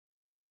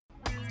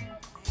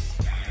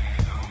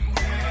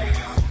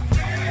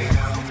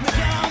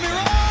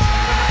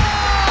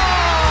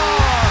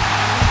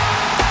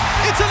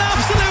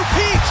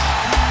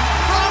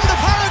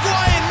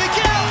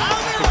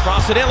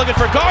Toss it in, looking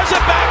for Garza,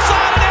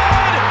 backside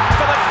and in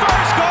for the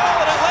first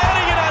goal in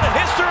Atlanta United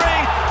history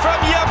from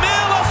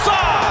Yamil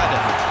Asad.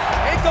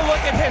 Take a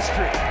look at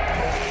history.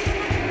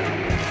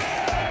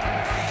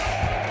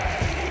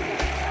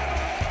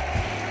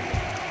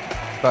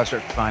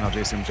 Patrick Final,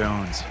 Jason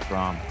Jones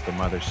from the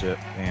Mothership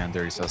and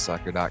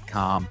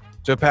DirtySouthSoccer.com.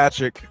 Joe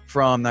Patrick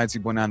from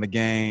 92.9 The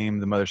Game,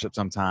 the Mothership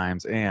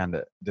sometimes,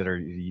 and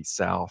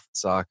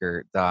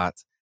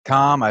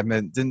DirtySouthSoccer.com. I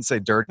didn't say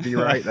dirty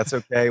right. That's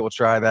okay. We'll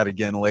try that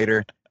again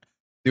later.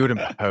 Do it in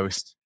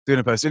post.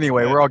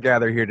 Anyway, we're all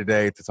gathered here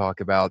today to talk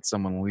about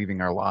someone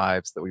leaving our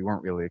lives that we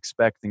weren't really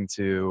expecting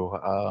to.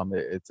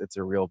 It's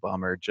a real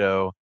bummer.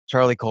 Joe,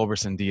 Charlie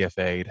Culberson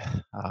DFA'd.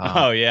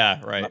 Oh, yeah,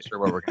 right. I'm not sure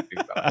what we're going to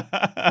do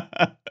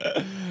about it.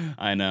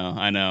 I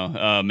know.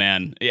 Oh,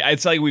 man.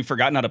 It's like we've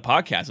forgotten how to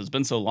podcast. It's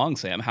been so long,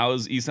 Sam. How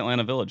is East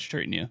Atlanta Village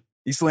treating you?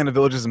 East Atlanta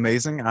Village is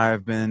amazing.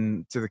 I've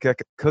been to the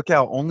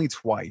cookout only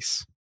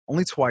twice.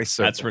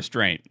 So that's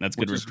restraint. That's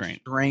good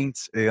restraint.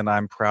 And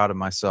I'm proud of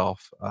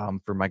myself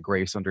for my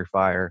grace under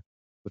fire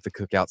with the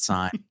cookout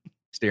sign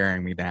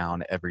staring me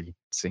down every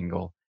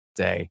single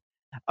day.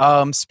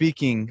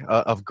 Speaking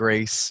of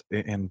grace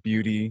and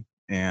beauty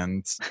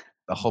and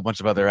a whole bunch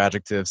of other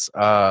adjectives,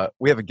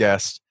 we have a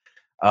guest.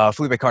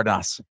 Felipe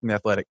Cardenas from The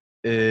Athletic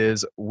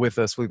is with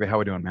us. Felipe, how are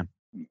we doing, man?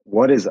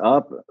 What is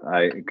up?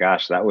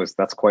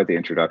 That's quite the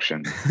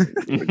introduction.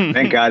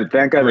 Thank God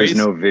there's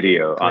no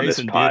video on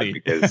this pod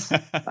because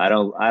I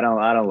don't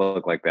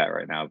look like that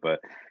right now.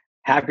 But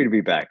happy to be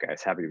back,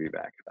 guys. Happy to be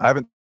back. I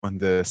haven't done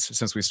this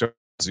since we started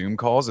Zoom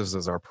calls. This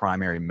is our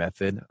primary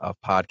method of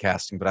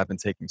podcasting, but I've been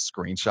taking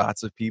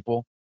screenshots of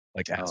people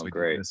as we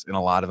do this, and a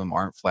lot of them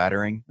aren't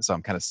flattering, so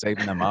I'm kind of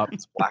saving them up.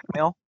 It's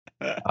blackmail.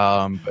 But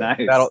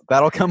nice.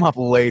 that'll come up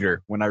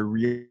later when I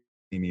really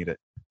need it.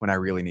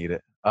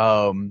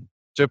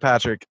 Joe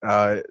Patrick,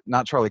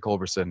 not Charlie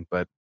Culberson,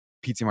 but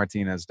Pity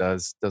Martinez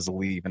does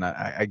leave, and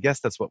I guess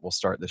that's what we'll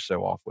start this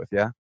show off with.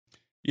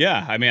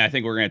 Yeah, I mean, I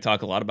think we're going to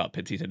talk a lot about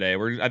Pity today.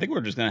 I think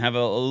we're just going to have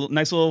a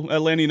nice little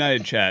Atlanta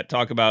United chat,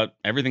 talk about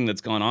everything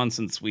that's gone on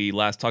since we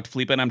last talked to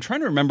Felipe. And I'm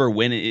trying to remember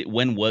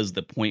when was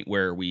the point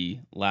where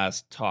we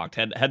last talked.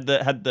 Had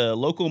the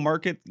local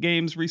market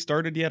games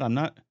restarted yet? I'm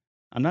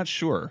not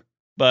sure,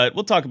 but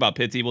we'll talk about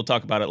Pity. We'll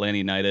talk about Atlanta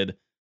United.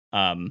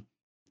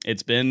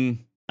 It's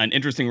been an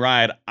interesting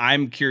ride.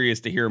 I'm curious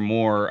to hear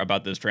more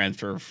about this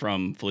transfer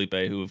from Felipe,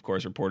 who of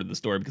course reported the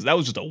story, because that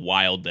was just a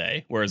wild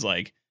day. Whereas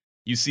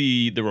you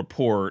see the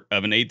report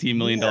of an $18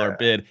 million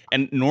bid,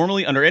 and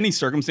normally under any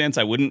circumstance,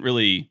 I wouldn't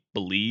really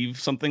believe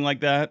something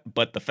like that.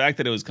 But the fact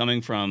that it was coming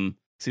from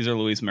Cesar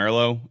Luis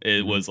Merlo,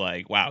 it was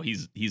like, wow,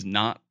 he's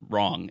not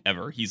wrong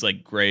ever. He's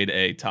like grade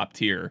A, top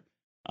tier.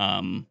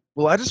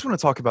 Well, I just want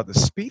to talk about the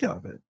speed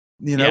of it.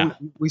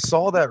 We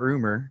saw that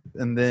rumor,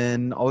 and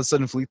then all of a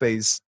sudden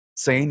Felipe's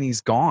saying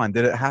he's gone.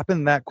 Did it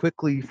happen that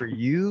quickly for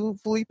you,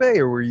 Felipe,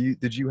 or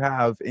did you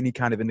have any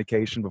kind of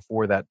indication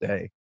before that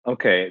day?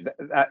 Okay,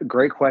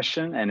 great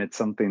question, and it's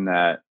something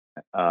that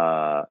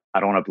I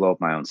don't want to blow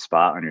up my own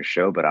spot on your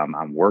show, but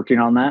I'm working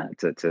on that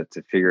to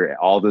figure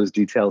all those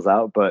details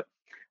out. But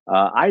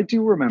I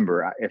do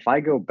remember, if I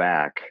go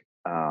back,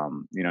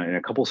 in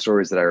a couple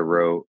stories that I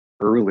wrote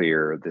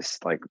earlier,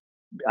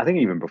 I think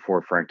even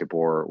before Frank de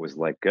Boer was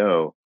let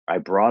go, I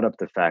brought up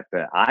the fact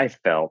that I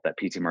felt that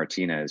Pity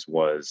Martinez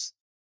was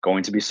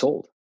going to be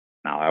sold.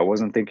 Now, I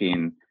wasn't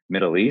thinking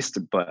Middle East,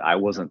 but I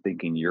wasn't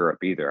thinking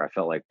Europe either. I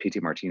felt like Pity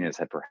Martinez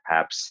had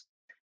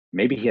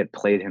maybe he had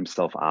played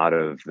himself out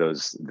of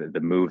the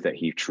move that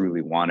he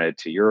truly wanted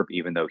to Europe,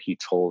 even though he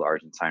told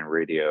Argentine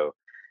radio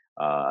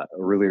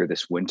earlier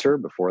this winter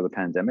before the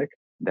pandemic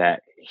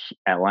that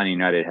Atlanta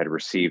United had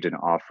received an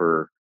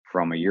offer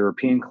from a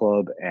European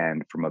club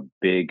and from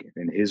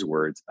in his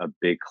words, a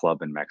big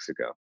club in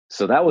Mexico.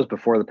 So that was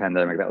before the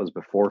pandemic. That was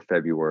before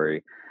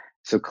February.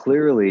 So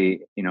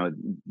clearly,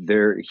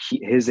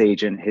 his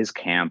agent, his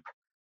camp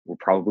were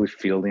probably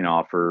fielding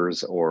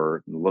offers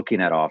or looking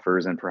at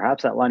offers. And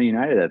perhaps Atlanta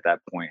United at that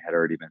point had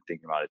already been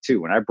thinking about it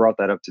too. When I brought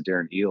that up to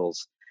Darren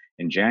Eales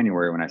in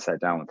January, when I sat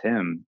down with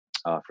him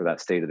for that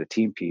State of the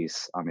Team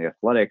piece on The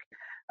Athletic,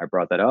 I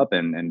brought that up,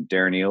 and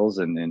Darren Eales,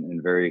 in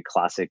very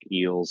classic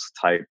Eales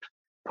type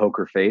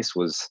poker face,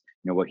 was,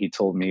 what he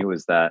told me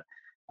was that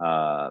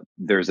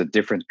there's a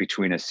difference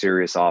between a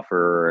serious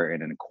offer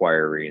and an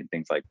inquiry and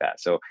things like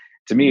that. So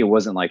to me, it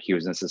wasn't like he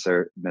was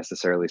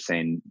necessarily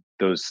saying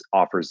those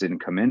offers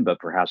didn't come in, but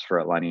perhaps for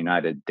Atlanta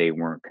United, they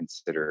weren't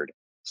considered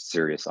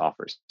serious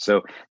offers.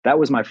 So that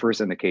was my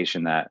first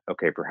indication that,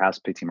 okay, perhaps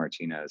Pity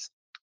Martinez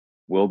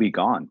will be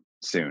gone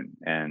soon,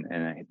 and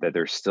that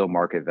there's still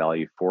market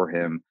value for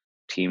him.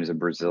 Teams in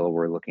Brazil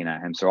were looking at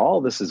him. So all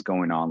of this is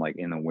going on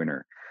in the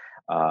winter.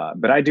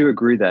 But I do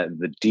agree that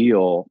the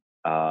deal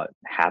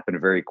happened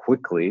very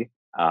quickly.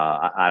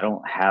 I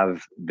don't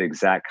have the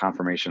exact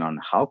confirmation on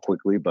how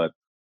quickly, but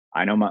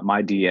I know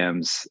my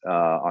DMs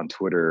on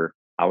Twitter,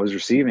 I was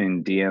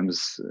receiving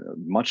DMs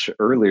much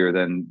earlier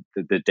than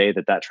the day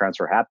that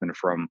transfer happened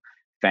from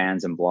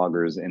fans and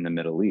bloggers in the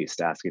Middle East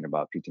asking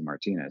about Pity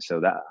Martinez. So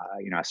that,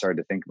 I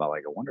started to think about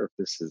I wonder if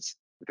this is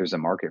if there's a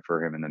market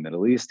for him in the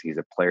Middle East, he's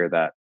a player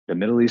that the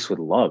Middle East would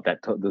love.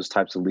 Those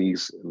types of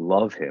leagues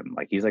love him.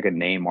 Like he's like a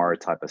Neymar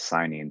type of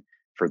signing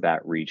for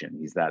that region.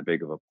 He's that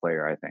big of a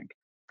player, I think.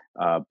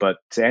 But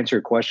to answer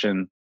your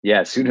question,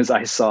 yeah, as soon as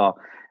I saw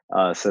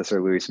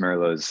Cesar Luis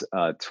Merlo's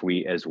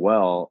tweet as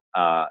well,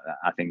 I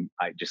think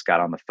I just got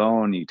on the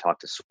phone. You talk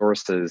to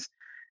sources,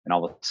 and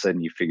all of a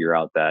sudden you figure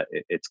out that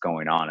it's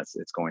going on.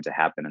 It's going to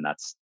happen, and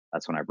that's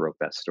when I broke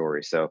that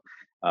story. So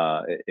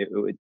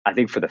I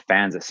think for the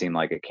fans, it seemed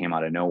like it came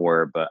out of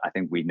nowhere, but I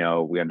think we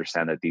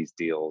understand that these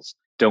deals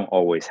don't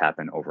always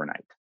happen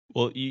overnight.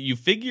 Well, you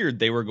figured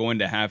they were going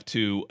to have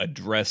to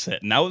address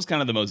it, and that was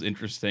kind of the most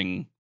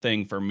interesting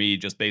thing for me,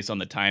 just based on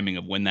the timing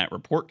of when that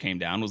report came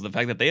down, was the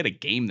fact that they had a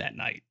game that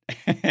night.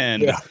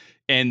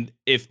 And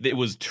if it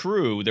was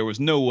true, there was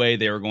no way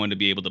they were going to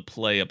be able to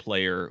play a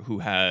player who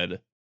had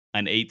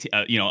an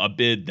a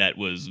bid that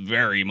was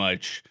very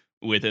much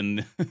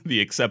within the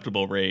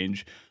acceptable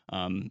range,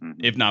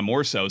 if not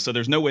more so. So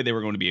there's no way they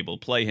were going to be able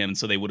to play him.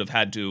 So they would have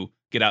had to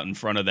get out in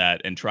front of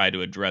that and try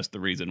to address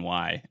the reason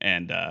why.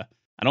 And I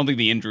don't think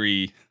the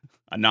injury,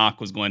 a knock,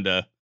 was going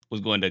to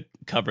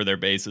cover their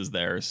bases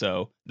there.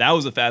 So that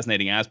was a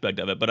fascinating aspect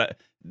of it. But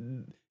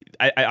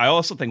I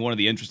also think one of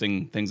the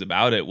interesting things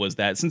about it was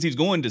that since he's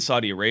going to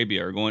Saudi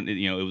Arabia, or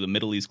it was a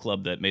Middle East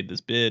club that made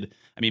this bid.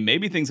 I mean,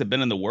 maybe things have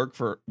been in the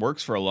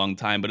works for a long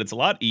time, but it's a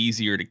lot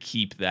easier to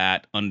keep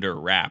that under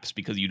wraps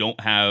because you don't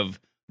have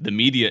the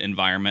media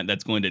environment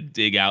that's going to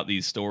dig out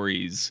these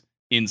stories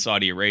in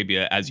Saudi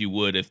Arabia as you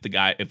would if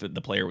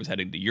the player was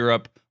heading to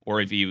Europe,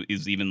 or if he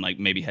is even like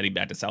maybe heading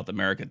back to South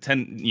America.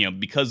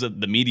 Because of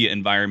the media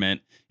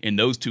environment in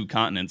those two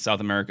continents,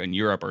 South America and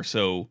Europe, are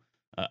so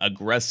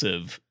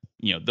aggressive.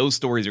 Those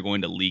stories are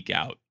going to leak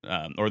out,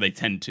 or they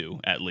tend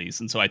to, at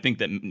least. And so I think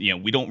that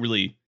we don't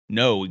really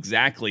know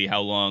exactly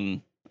how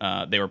long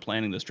they were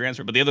planning this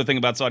transfer. But the other thing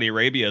about Saudi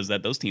Arabia is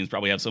that those teams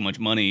probably have so much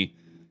money,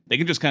 they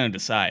can just kind of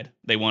decide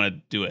they want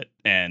to do it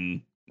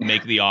and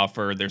make the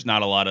offer. There's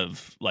not a lot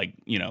of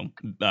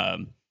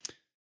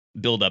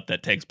build up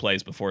that takes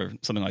place before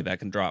something like that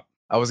can drop.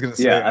 I was going to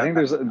say, yeah, I think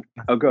there's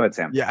go ahead,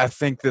 Sam. Yeah, I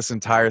think this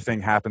entire thing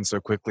happened so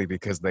quickly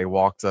because they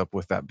walked up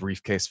with that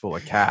briefcase full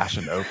of cash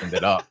and opened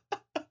it up.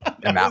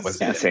 And that was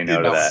Can't say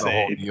no to that. The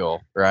whole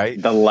deal,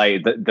 right? The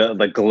light,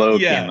 the glow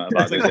came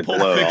about. There's a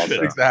glow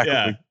also. Exactly.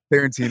 Yeah.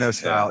 Tarantino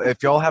style.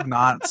 If y'all have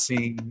not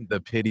seen the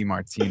Pity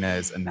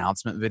Martinez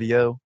announcement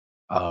video,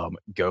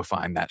 go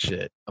find that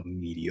shit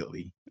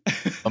immediately.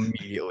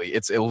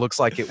 It looks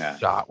like it was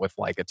shot with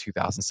like a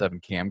 2007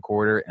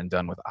 camcorder and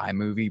done with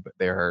iMovie, but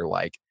there are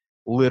like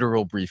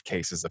literal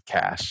briefcases of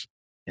cash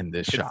in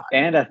this shot.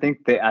 And I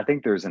think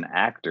there's an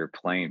actor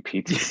playing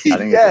PT. I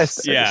think yes,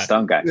 it's a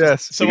stunt guy.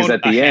 Yes, because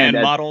at the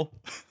end, model.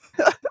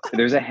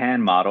 There's a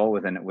hand model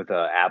with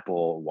a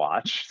Apple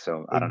Watch.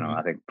 So I don't know.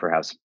 I think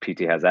perhaps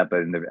PT has that,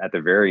 but at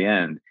the very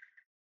end,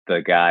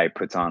 the guy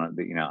puts on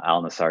the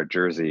Al Nassr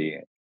jersey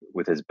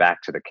with his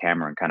back to the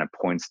camera and kind of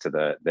points to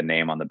the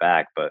name on the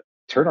back, but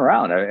turn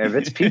around. If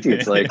it's PT,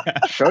 it's like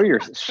show your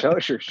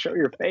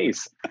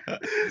face.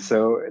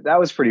 So that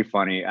was pretty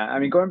funny. I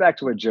mean, going back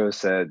to what Joe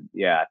said,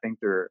 yeah, I think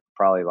there are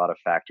probably a lot of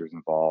factors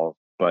involved.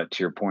 But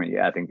to your point,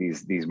 yeah, I think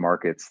these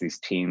markets, these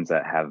teams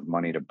that have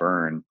money to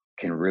burn,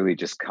 can really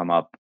just come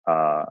up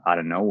out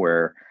of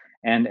nowhere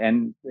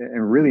and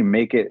really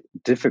make it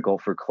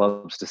difficult for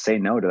clubs to say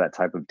no to that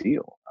type of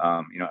deal.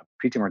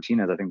 PT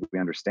Martinez, I think we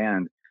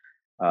understand,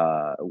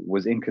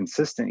 was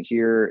inconsistent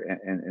here,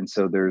 and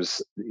so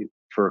there's,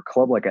 for a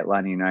club like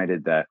Atlanta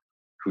United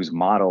whose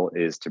model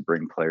is to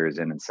bring players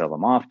in and sell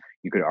them off,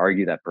 you could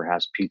argue that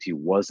perhaps PT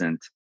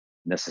wasn't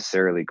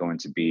necessarily going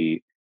to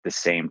be the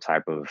same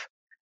type of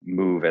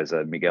move as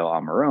a Miguel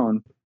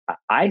Almiron.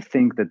 I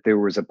think that there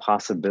was a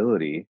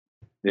possibility,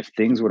 if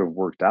things would have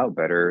worked out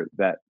better,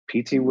 that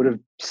PT would have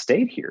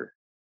stayed here.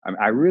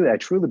 I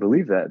truly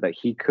believe that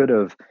he could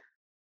have,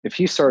 if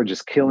he started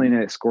just killing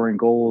it, scoring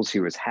goals, he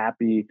was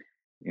happy,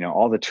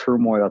 all the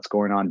turmoil that's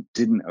going on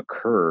didn't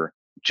occur.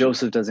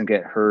 Joseph doesn't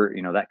get hurt.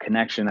 That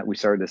connection that we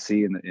started to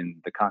see in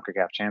the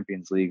CONCACAF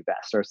Champions League,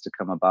 that starts to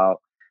come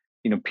about.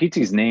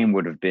 PT's name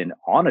would have been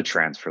on a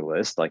transfer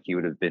list. Like, he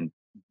would have been,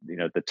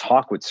 the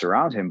talk would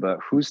surround him, but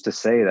who's to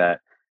say that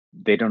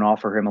they don't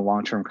offer him a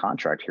long-term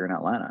contract here in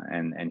Atlanta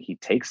and he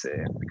takes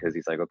it because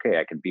he's like, okay,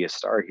 I can be a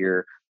star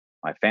here.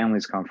 My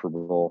family's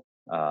comfortable.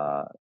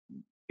 I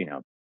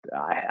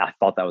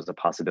thought that was a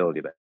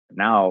possibility, but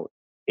now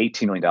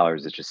 $18 million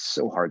is just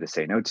so hard to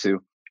say no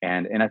to.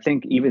 And I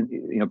think even,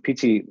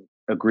 PT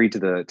agreed to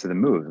the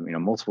move.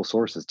 Multiple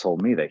sources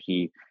told me that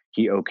he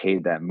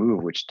okayed that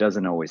move, which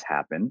doesn't always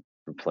happen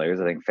for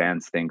players. I think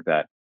fans think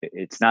that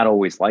it's not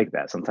always like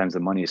that. Sometimes the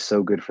money is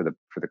so good for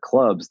the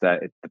clubs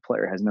that the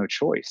player has no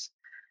choice.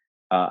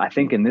 I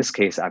think in this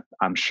case,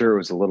 I'm sure it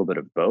was a little bit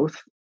of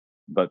both,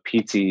 but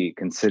PT,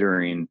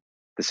 considering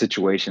the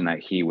situation that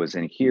he was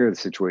in here, the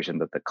situation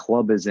that the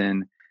club is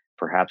in,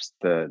 perhaps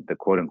the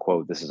quote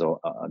unquote,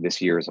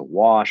 this year is a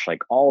wash,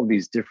 like all of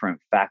these different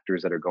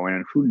factors that are going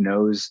on. Who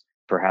knows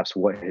perhaps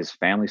what his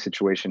family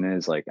situation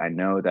is. Like, I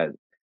know that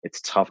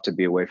it's tough to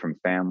be away from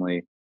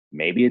family.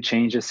 maybe a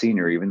change of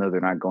scenery, even though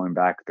they're not going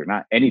back, they're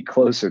not any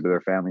closer to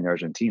their family in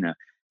Argentina.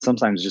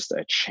 Sometimes just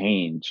a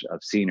change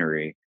of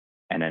scenery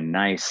and a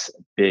nice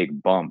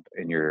big bump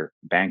in your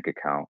bank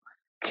account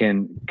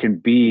can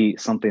be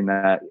something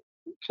that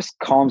just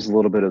calms a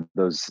little bit of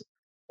those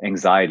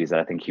anxieties that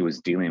I think he was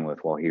dealing with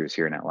while he was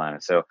here in Atlanta.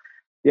 So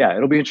yeah,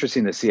 it'll be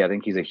interesting to see. I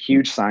think he's a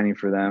huge signing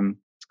for them.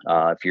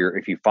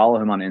 If you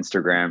follow him on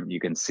Instagram, you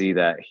can see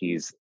that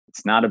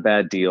it's not a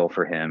bad deal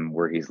for him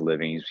where he's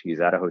living. He's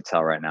at a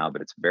hotel right now,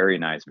 but it's very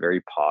nice,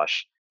 very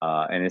posh,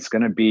 and it's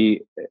going to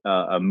be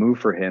a move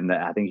for him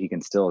that I think he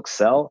can still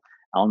excel.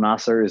 Al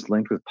Nasser is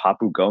linked with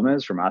Papu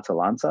Gomez from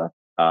Atalanta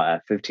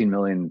at 15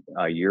 million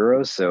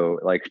euros. So,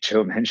 like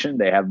Joe mentioned,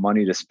 they have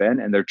money to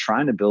spend, and they're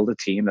trying to build a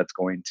team that's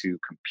going to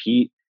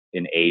compete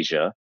in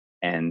Asia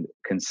and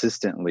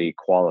consistently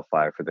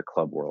qualify for the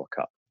Club World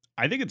Cup.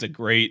 I think it's a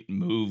great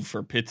move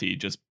for Pitti,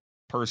 just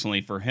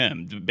personally for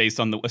him,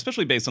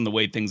 especially based on the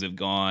way things have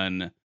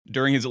gone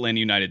during his Atlanta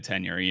United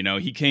tenure. You know,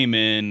 he came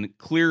in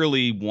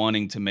clearly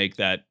wanting to make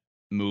that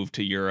move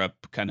to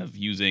Europe, kind of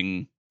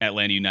using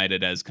Atlanta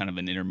United as kind of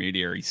an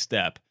intermediary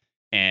step.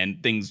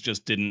 And things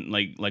just didn't,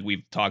 like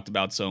we've talked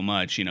about so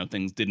much, you know,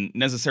 things didn't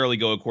necessarily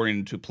go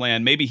according to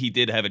plan. Maybe he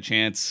did have a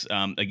chance,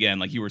 again,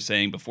 like you were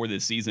saying before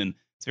this season.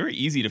 It's very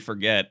easy to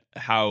forget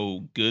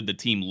how good the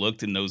team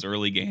looked in those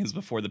early games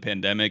before the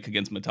pandemic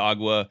against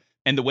Motagua,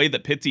 and the way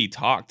that Pitti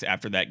talked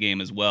after that game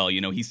as well.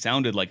 You know, he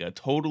sounded like a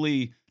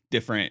totally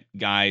different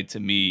guy to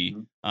me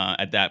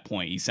at that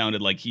point. He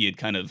sounded like he had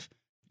kind of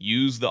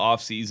used the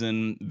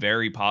offseason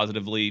very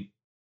positively,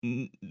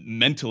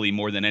 mentally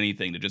more than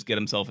anything, to just get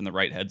himself in the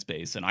right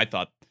headspace. And I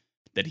thought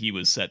that he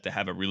was set to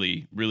have a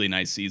really, really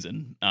nice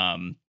season.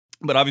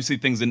 But obviously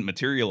things didn't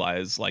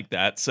materialize like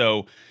that.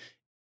 So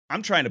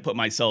I'm trying to put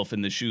myself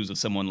in the shoes of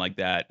someone like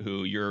that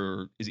who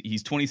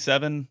he's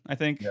 27, I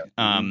think.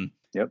 Yeah.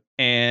 Yep.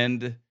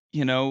 And,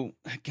 you know,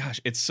 gosh,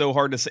 it's so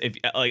hard to say.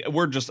 Like,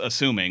 we're just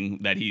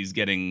assuming that he's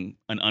getting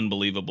an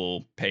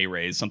unbelievable pay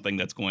raise, something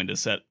that's going to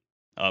set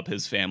up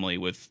his family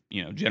with,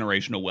 you know,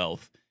 generational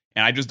wealth.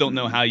 And I just don't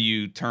know how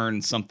you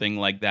turn something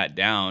like that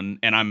down.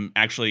 And I'm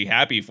actually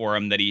happy for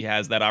him that he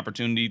has that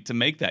opportunity to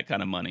make that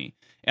kind of money.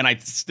 And I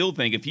still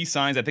think if he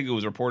signs, I think it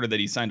was reported that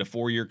he signed a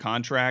 4-year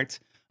contract.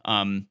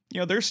 You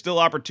know, there's still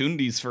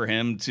opportunities for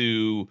him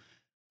to,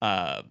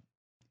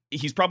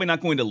 he's probably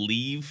not going to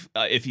leave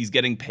if he's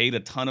getting paid a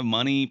ton of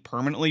money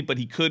permanently, but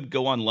he could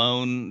go on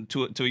loan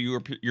to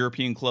a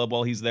European club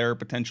while he's there,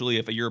 potentially,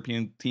 if a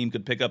European team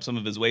could pick up some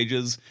of his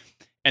wages.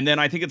 And then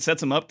I think it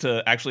sets him up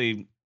to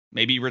actually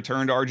maybe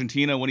return to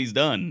Argentina when he's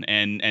done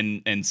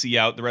and see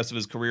out the rest of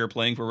his career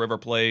playing for River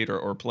Plate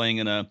or playing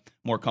in a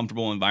more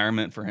comfortable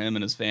environment for him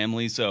and his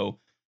family. So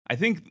I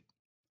think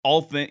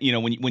you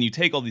know, when you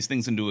take all these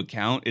things into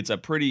account, it's a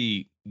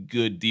pretty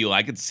good deal.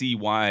 I could see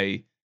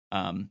why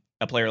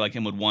a player like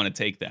him would want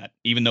to take that,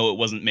 even though it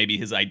wasn't maybe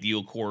his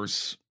ideal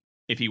course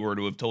if you were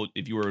to have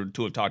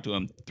talked to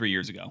him 3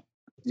 years ago.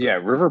 Yeah,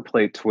 River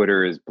Plate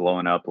Twitter is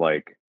blowing up.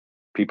 Like,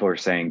 people are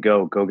saying,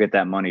 go get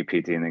that money,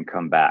 Pitti, and then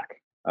come back.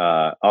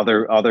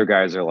 Other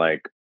guys are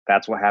like,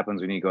 that's what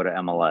happens when you go to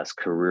MLS,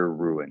 career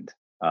ruined.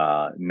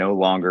 No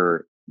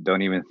longer,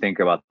 don't even think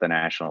about the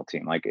national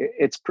team. Like,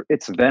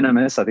 it's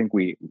venomous. I think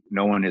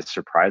no one is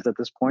surprised at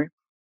this point.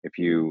 If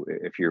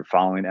you're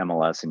following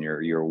MLS and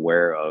you're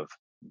aware of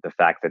the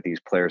fact that these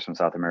players from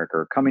South America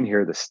are coming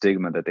here, the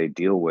stigma that they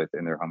deal with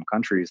in their home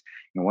countries.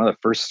 And one of the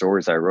first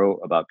stories I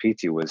wrote about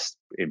Pitti was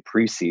in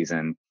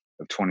preseason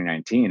of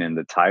 2019, and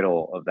the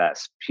title of that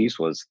piece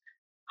was,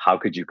 "How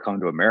could you come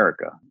to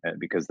America?"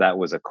 Because that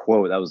was a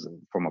quote. That was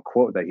from a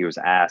quote that he was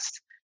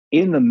asked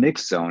in the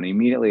mix zone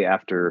immediately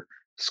after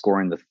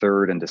scoring the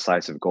third and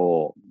decisive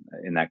goal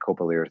in that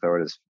Copa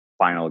Libertadores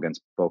final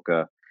against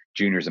Boca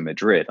Juniors in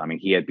Madrid. I mean,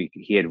 he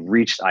had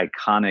reached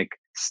iconic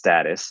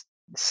status,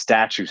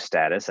 statue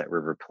status at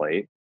River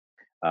Plate,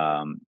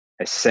 a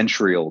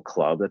century-old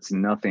club. That's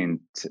nothing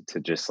to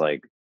just,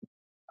 like,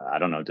 I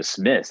don't know,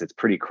 dismiss. It's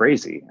pretty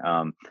crazy.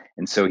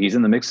 And so he's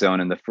in the mix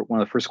zone, and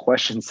one of the first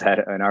questions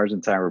that an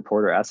Argentine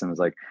reporter asked him was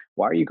like,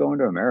 "Why are you going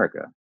to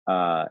America?"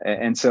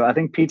 And so I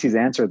think Pitti's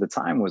answer at the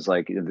time was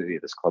like,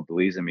 "This club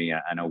believes in me."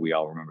 I know we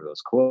all remember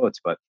those quotes,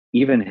 but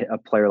even a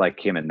player like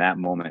him in that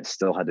moment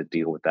still had to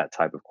deal with that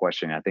type of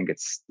question. I think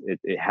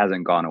it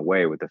hasn't gone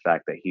away with the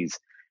fact that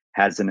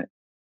hasn't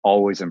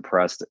always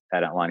impressed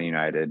at Atlanta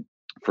United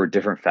for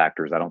different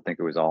factors. I don't think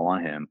it was all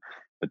on him.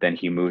 But then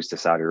he moves to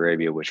Saudi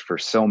Arabia, which for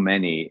so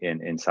many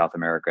in South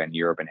America and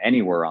Europe and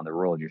anywhere around the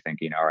world, you're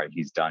thinking, all right,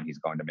 he's done. He's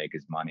going to make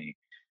his money,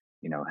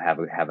 you know,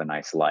 have a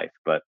nice life.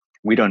 But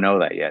we don't know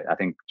that yet. I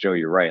think, Joe,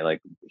 you're right.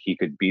 Like, he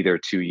could be there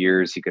 2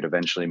 years. He could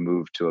eventually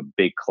move to a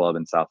big club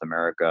in South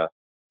America.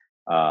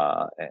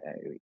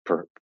 It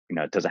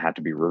doesn't have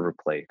to be River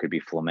Plate. It could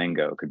be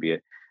Flamengo. It could be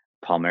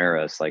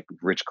Palmeiras, like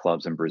rich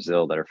clubs in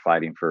Brazil that are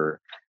fighting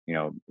for, you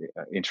know,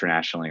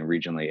 internationally and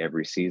regionally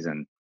every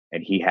season.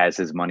 And he has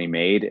his money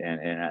made,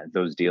 and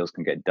those deals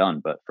can get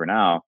done. But for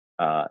now,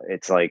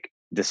 it's like,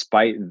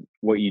 despite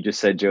what you just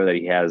said, Joe, that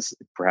he has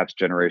perhaps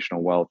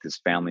generational wealth,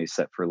 his family is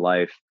set for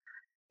life,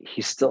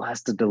 he still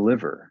has to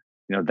deliver.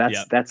 Yeah.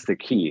 That's the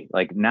key.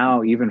 Like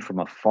now, even from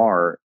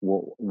afar,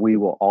 we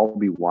will all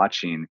be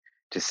watching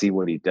to see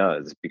what he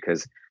does,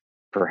 because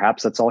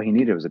perhaps that's all he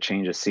needed was a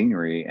change of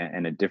scenery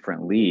and a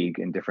different league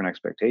and different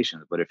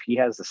expectations. But if he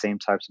has the same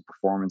types of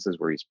performances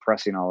where he's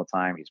pressing all the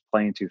time, he's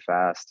playing too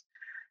fast,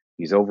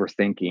 he's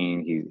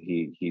overthinking,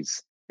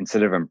 he's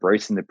instead of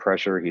embracing the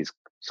pressure, he's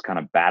just kind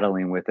of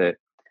battling with it,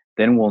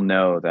 then we'll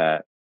know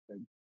that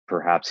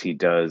perhaps he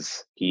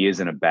is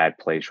in a bad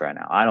place right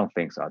now. I don't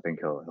think so. I think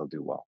he'll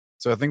do well.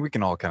 So I think we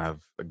can all kind of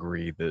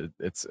agree that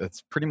it's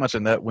pretty much a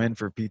net win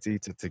for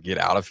PT to get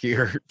out of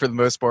here for the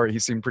most part. He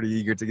seemed pretty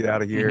eager to get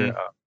out of here. Mhm.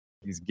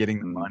 He's getting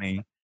the Mm.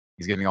 money.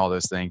 He's getting all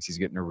those things. He's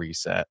getting a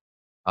reset.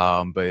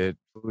 But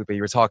Felipe,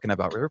 you were talking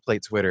about River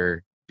Plate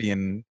Twitter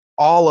being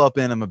all up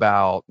in him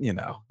about,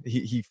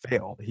 he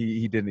failed.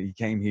 He didn't. He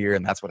came here,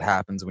 and that's what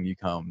happens when you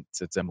come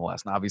to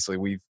MLS. And obviously,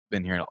 we've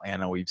been here in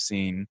Atlanta. We've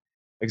seen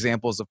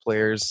examples of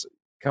players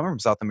coming from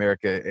South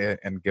America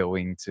and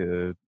going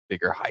to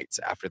bigger heights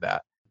after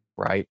that.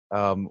 Right.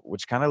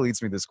 Which kind of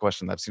leads me to this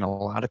question that I've seen a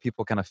lot of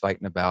people kind of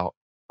fighting about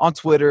on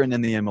Twitter and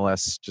in the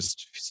MLS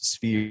just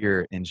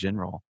sphere in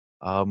general.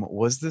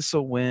 Was this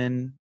a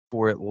win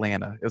for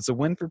Atlanta? It's a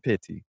win for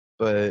Pitti,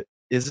 but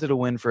is it a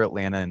win for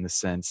Atlanta in the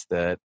sense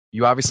that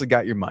you obviously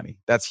got your money?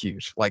 That's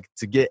huge. Like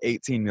to get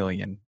 18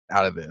 million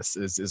out of this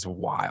is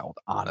wild,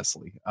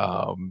 honestly.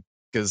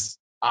 Because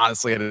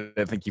honestly, I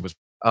didn't think he was.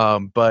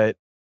 But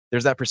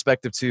there's that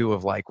perspective too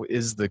of like,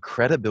 is the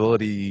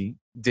credibility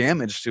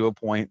damaged to a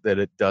point that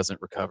it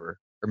doesn't recover,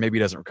 or maybe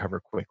it doesn't recover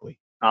quickly?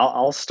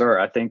 I'll start.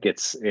 I think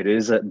it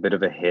is a bit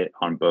of a hit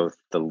on both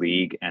the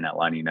league and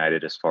Atlanta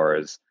United as far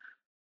as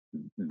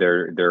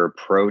their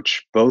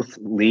approach, both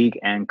league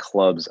and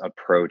club's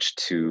approach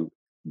to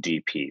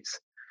DPs,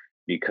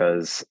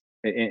 because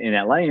in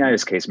Atlanta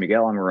United's case,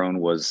 Miguel Almiron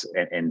was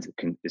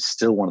is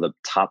still one of the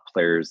top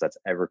players that's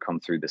ever come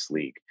through this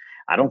league.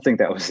 I don't think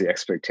that was the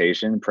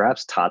expectation.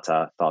 Perhaps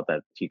Tata thought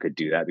that he could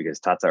do that because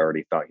Tata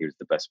already thought he was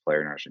the best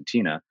player in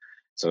Argentina.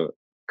 So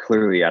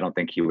clearly, I don't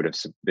think he would have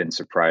been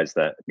surprised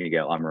that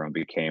Miguel Almiron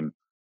became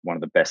one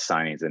of the best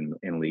signings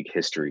in league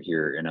history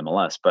here in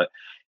MLS. But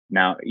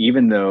now,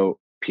 even though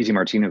PT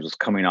Martinez was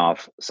coming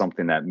off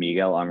something that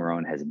Miguel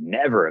Almiron has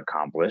never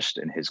accomplished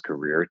in his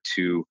career,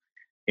 two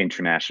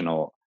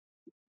international,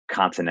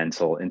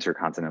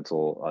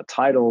 intercontinental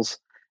titles,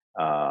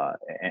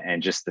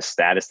 and just the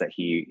status that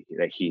he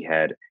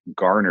had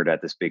garnered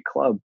at this big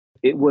club.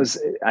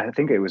 I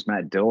think it was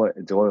Matt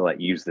Doyle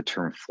that used the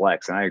term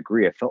flex, and I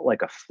agree. It felt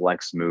like a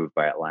flex move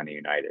by Atlanta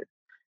United.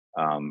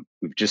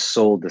 We've just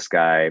sold this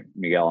guy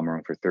Miguel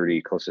Almiron for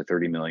close to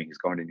 30 million. He's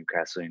going to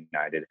Newcastle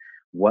United.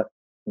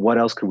 What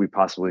else could we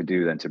possibly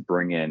do than to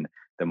bring in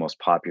the most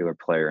popular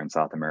player in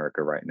South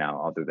America right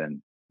now, other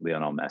than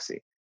Lionel Messi?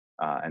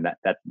 And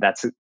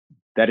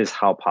that is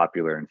how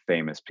popular and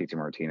famous PT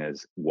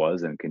Martinez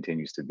was and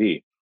continues to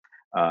be.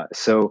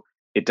 So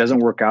it doesn't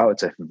work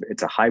out.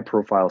 It's a high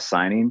profile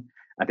signing.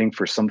 I think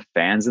for some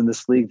fans in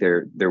this league,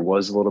 there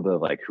was a little bit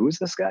of like, who is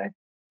this guy?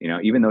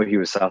 Even though he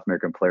was South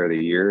American Player of the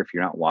Year, if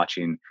you're not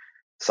watching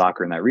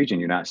soccer in that region,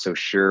 you're not so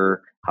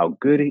sure how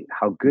good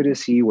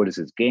is he? What is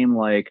his game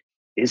like?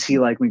 Is he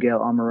like Miguel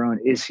Almiron?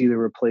 Is he the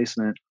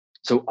replacement?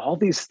 So all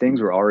these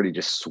things were already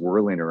just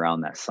swirling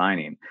around that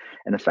signing.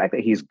 And the fact that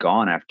he's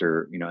gone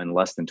after, in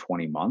less than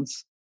 20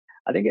 months,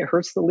 I think it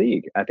hurts the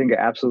league. I think it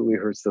absolutely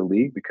hurts the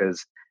league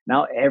because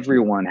now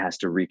everyone has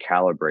to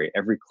recalibrate.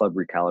 Every club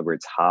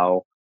recalibrates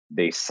how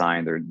they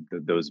sign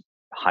those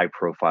high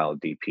profile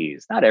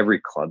DPs. Not every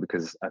club,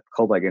 because a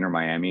club like Inter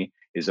Miami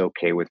is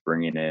okay with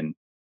bringing in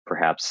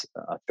perhaps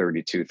a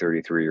 32,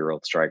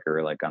 33-year-old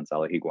striker like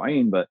Gonzalo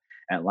Higuain, but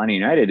Atlanta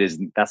United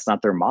that's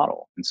not their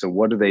model. And so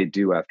what do they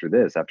do after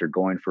this? After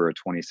going for a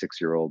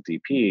 26-year-old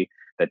DP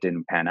that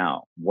didn't pan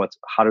out,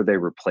 how do they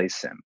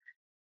replace him?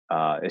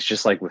 It's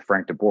just like with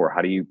Frank de Boer.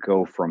 How do you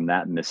go from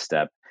that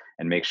misstep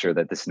and make sure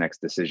that this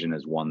next decision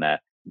is one that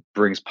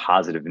brings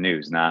positive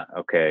news, not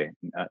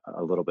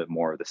a little bit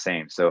more of the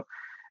same? So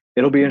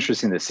it'll be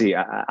interesting to see.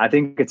 I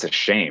think it's a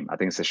shame. I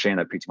think it's a shame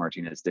that PT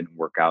Martinez didn't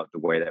work out the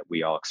way that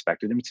we all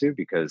expected him to,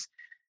 because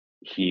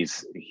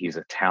he's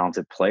a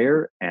talented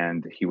player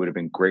and he would have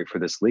been great for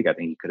this league. I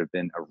think he could have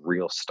been a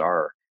real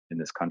star in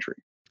this country.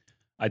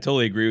 I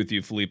totally agree with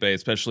you, Felipe,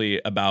 especially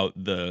about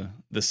the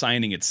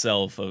signing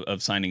itself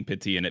of signing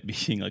Pitti and it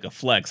being like a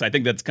flex. I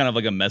think that's kind of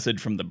like a message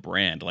from the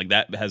brand. Like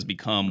that has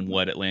become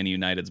what Atlanta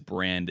United's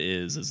brand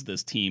is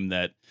this team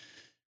that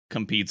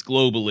competes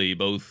globally,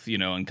 both,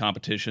 in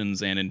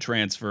competitions and in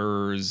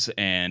transfers,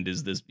 and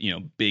is this,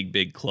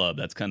 big club.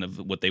 That's kind of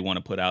what they want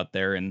to put out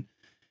there. And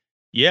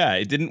yeah,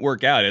 it didn't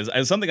work out.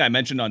 As something I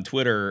mentioned on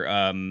Twitter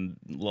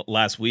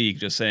last week,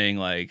 just saying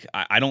like,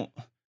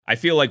 I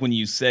feel like when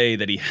you say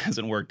that he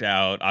hasn't worked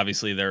out,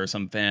 obviously there are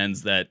some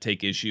fans that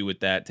take issue with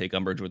that, take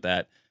umbrage with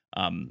that.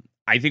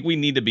 I I think we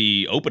need to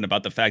be open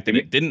about the fact that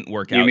it didn't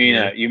work out. You mean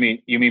here.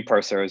 you mean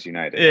Parceros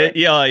United? Right?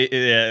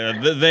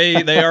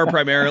 Yeah. They are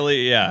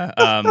primarily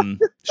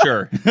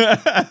sure.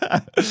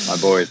 My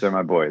boys, they're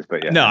my boys.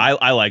 But yeah, no,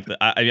 I like that.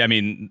 I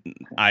mean,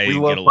 I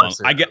get along.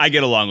 I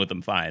get along with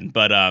them fine.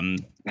 But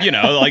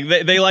like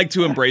they like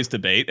to embrace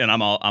debate, and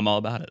I'm all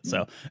about it.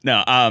 So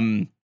no,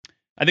 I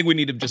think we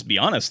need to just be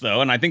honest though,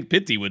 and I think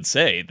Pitti would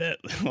say that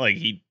like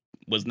he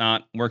was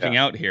not working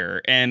out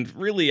here, and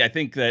really, I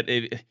think that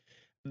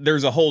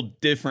there's a whole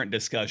different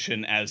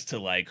discussion as to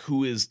like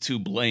who is to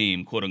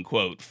blame, quote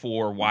unquote,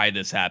 for why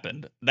this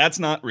happened. That's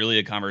not really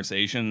a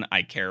conversation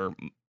I care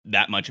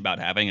that much about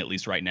having, at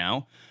least right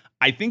now.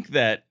 I think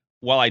that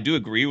while I do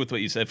agree with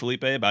what you said,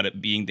 Felipe, about it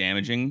being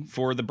damaging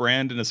for the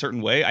brand in a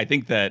certain way, I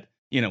think that,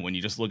 when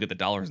you just look at the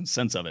dollars and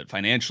cents of it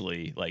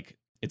financially, like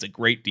it's a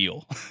great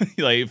deal.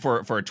 Like for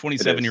a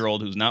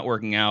 27-year-old who's not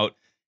working out,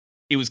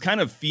 it was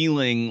kind of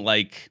feeling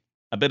like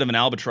a bit of an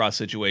albatross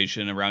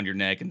situation around your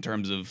neck in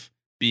terms of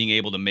being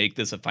able to make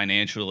this a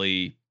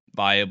financially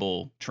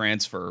viable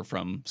transfer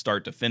from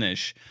start to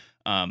finish.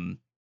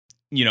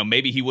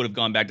 Maybe he would have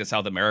gone back to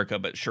South America,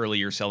 but surely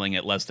you're selling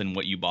at less than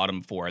what you bought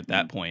him for at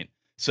that point.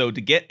 So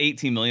to get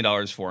 $18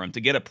 million for him,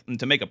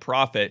 to make a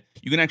profit,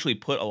 you can actually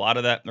put a lot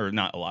of that, or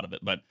not a lot of it,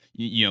 but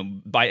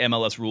by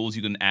MLS rules,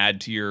 you can add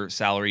to your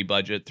salary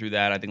budget through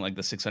that. I think like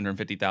the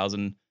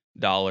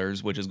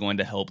 $650,000, which is going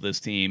to help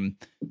this team.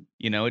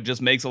 It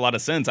just makes a lot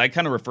of sense. I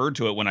kind of referred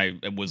to it when I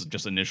was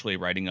just initially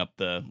writing up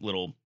the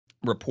little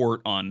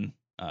report on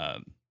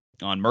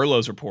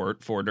Merlot's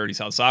report for Dirty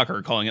South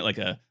Soccer, calling it like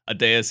a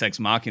Deus Ex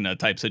Machina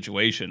type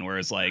situation, where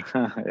it's like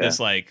this,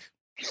 like,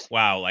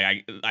 wow,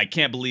 like I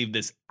can't believe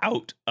this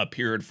out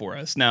appeared for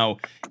us. Now,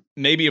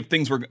 maybe if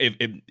things were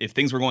if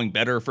things were going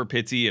better for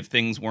Pitti, if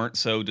things weren't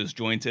so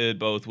disjointed,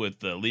 both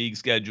with the league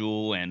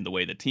schedule and the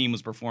way the team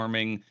was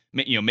performing,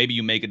 maybe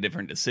you make a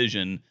different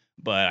decision.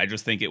 But I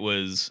just think it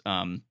was,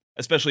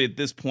 especially at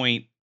this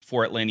point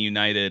for Atlanta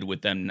United,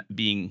 with them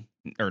being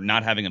or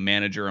not having a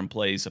manager in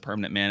place, a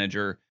permanent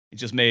manager, it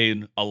just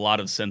made a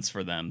lot of sense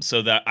for them.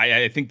 So that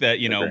I think that,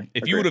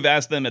 if you would have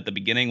asked them at the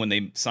beginning when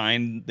they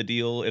signed the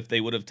deal, if they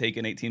would have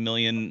taken 18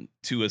 million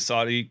to a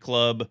Saudi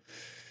club,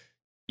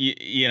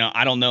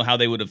 I don't know how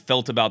they would have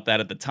felt about that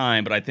at the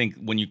time. But I think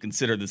when you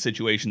consider the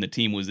situation the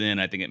team was in,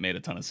 I think it made a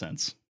ton of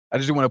sense. I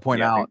just want to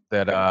point out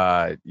that,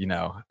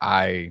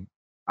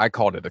 I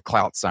called it a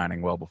clout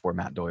signing well before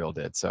Matt Doyle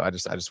did. So I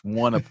just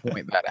want to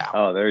point that out.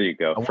 Oh, there you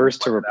go.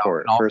 First to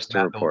report.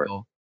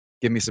 Doyle,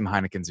 give me some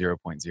Heineken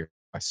 0.0.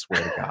 I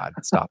swear to God,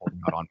 stop holding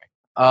out on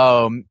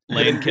me.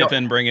 Lane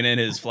Kiffin bringing in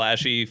his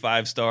flashy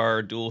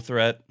 5-star dual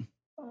threat.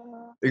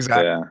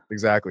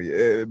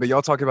 Exactly. But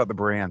y'all talk about the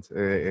brand,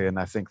 and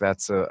I think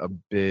that's a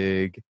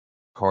big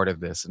part of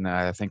this. And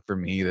I think for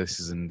me, this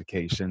is an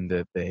indication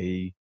that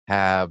they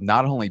have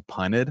not only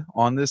punted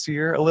on this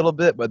year a little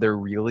bit, but they're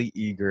really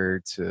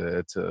eager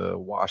to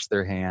wash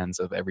their hands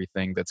of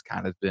everything that's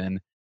kind of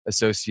been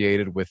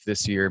associated with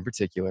this year in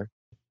particular,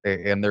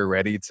 and they're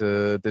ready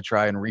to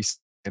try and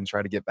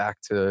try to get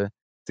back to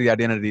the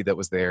identity that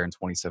was there in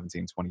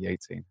 2017,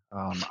 2018.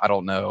 I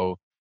don't know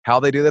how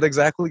they do that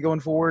exactly going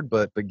forward,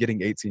 but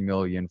getting 18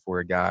 million for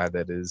a guy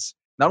that is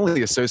not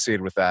only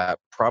associated with that,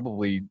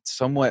 probably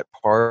somewhat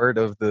part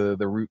of the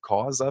root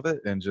cause of it,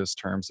 in just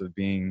terms of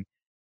being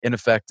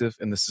ineffective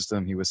in the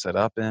system he was set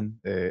up in,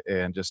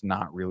 and just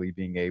not really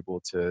being able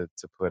to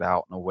put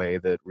out in a way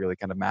that really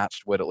kind of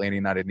matched what Atlanta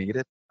United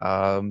needed.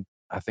 I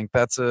think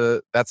that's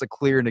a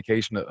clear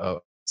indication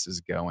of this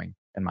is going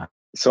in my.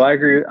 So I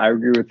agree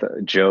with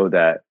Joe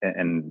that,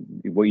 and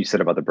what you said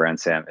about the brand,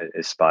 Sam,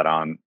 is spot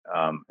on.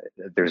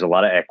 There's a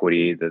lot of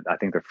equity. That I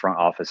think the front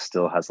office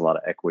still has a lot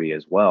of equity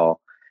as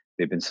well.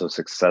 They've been so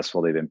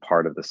successful. They've been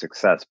part of the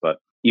success. But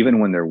even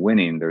when they're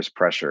winning, there's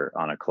pressure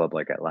on a club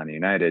like Atlanta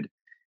United.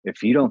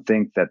 If you don't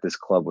think that this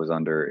club was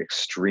under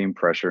extreme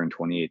pressure in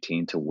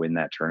 2018 to win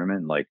that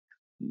tournament, like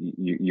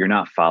you're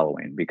not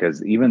following,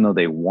 because even though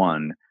they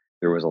won,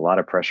 there was a lot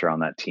of pressure on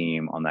that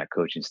team, on that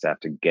coaching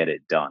staff to get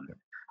it done.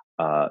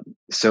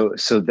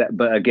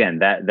 But again,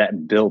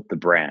 that built the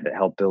brand. It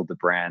helped build the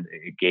brand.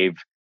 It gave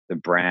the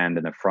brand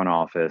and the front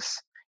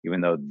office,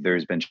 even though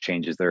there's been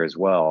changes there as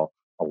well,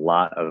 a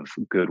lot of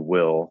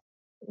goodwill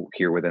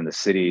here within the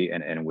city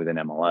and within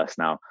MLS.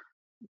 Now,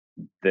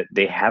 that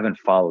they haven't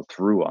followed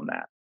through on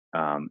that.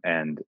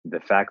 And the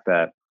fact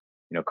that,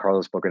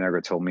 Carlos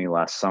Bocanegra told me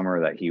last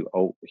summer that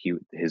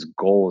his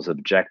goal, his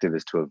objective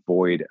is to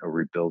avoid a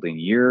rebuilding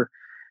year,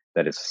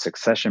 that is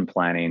succession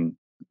planning.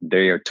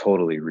 They are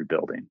totally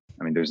rebuilding.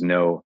 I mean, there's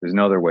no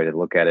other way to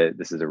look at it.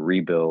 This is a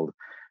rebuild,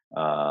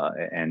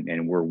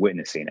 and we're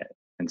witnessing it.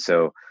 And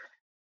so,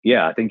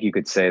 yeah, I think you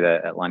could say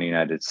that Atlanta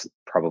United's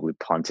probably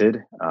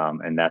punted,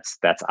 and that's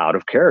out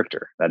of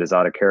character. That is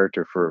out of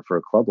character for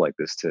a club like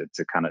this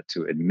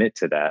to admit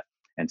to that,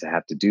 and to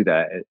have to do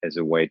that as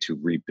a way to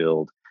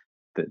rebuild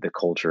the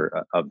culture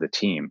of the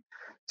team.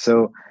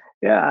 So,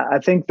 yeah, I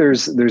think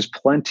there's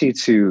plenty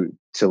to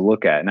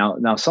look at.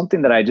 Now,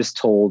 something that I just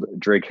told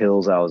Drake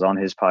Hills, I was on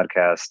his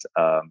podcast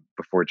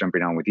before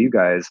jumping on with you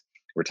guys,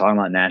 We're talking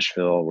about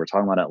Nashville. We're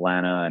talking about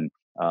Atlanta. And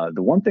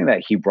the one thing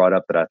that he brought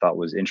up that I thought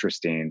was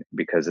interesting,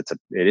 because it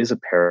is a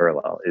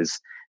parallel, is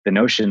the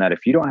notion that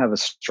if you don't have a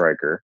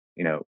striker,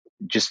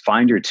 just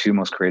find your two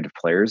most creative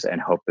players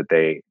and hope that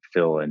they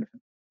fill in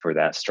for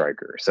that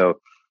striker. So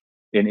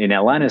in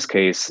Atlanta's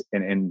case,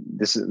 and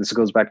this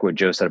goes back to what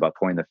Joe said about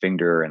pointing the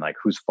finger and like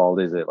whose fault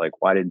is it? Like,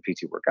 why didn't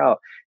PT work out?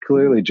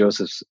 Clearly,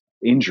 Joseph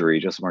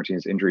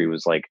Martinez's injury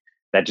was like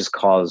that just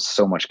caused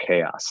so much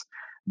chaos.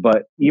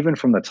 But even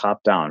from the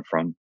top down,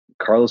 from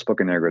Carlos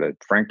Bocanegra to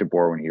Frank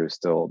DeBoer when he was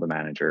still the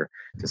manager,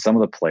 to some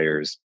of the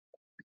players,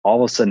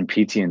 all of a sudden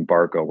PT and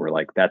Barco were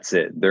like, that's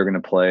it. They're going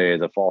to play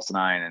as a false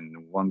nine, and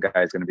one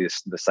guy is going to be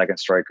the second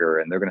striker,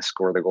 and they're going to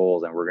score the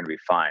goals, and we're going to be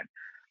fine.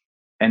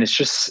 And it's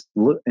just,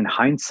 in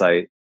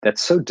hindsight,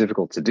 that's so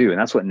difficult to do. And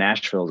that's what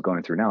Nashville is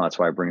going through now. That's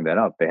why I bring that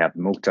up. They have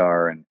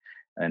Mukhtar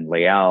and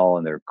Leal,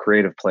 and they're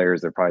creative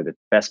players. They're probably the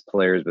best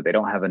players, but they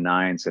don't have a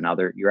nine. So now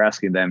you're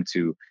asking them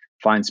to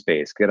find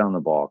space, get on the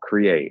ball,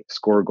 create,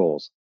 score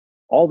goals.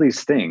 All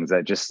these things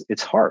that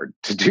it's hard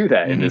to do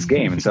that in this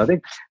game. And so I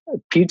think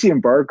PT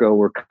and Barco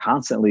were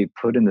constantly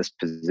put in this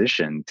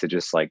position to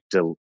just like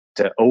to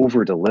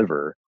over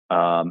deliver.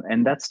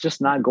 And that's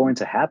just not going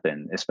to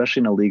happen,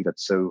 especially in a league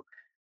that's so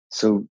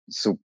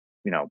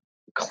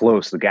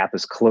close. The gap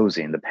is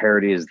closing, the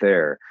parity is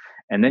there.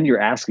 And then you're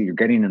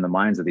getting in the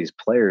minds of these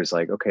players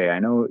like, okay, I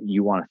know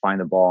you want to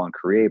find the ball and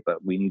create,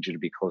 but we need you to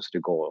be close to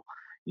goal.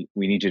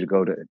 We need you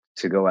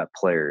to go at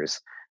players,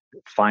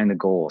 find the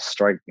goal,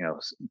 strike,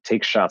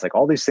 take shots, like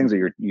all these things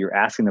that you're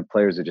asking the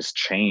players to just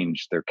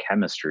change their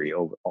chemistry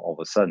all of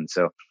a sudden.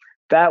 So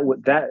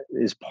that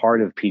is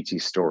part of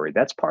PT's story.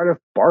 That's part of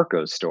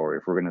Barco's story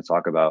if we're going to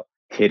talk about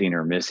hitting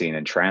or missing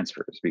and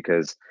transfers,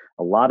 because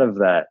a lot of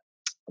that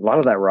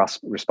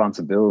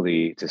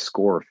responsibility to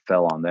score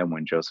fell on them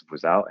when Joseph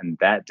was out, and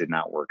that did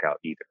not work out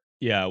either.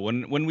 Yeah,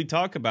 when we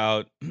talk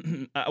about,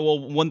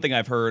 one thing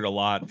I've heard a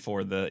lot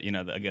for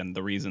the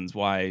reasons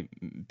why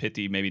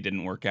Pitti maybe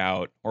didn't work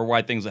out, or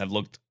why things have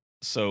looked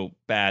so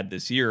bad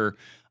this year,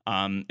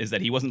 is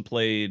that he wasn't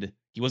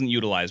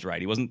utilized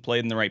right. He wasn't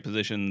played in the right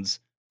positions,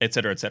 et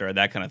cetera,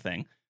 that kind of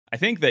thing. I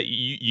think that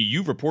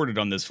you've reported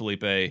on this,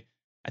 Felipe.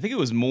 I think it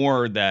was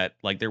more that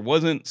like there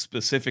wasn't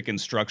specific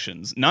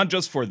instructions, not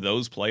just for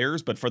those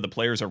players, but for the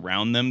players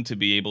around them to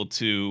be able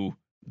to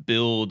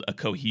build a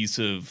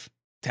cohesive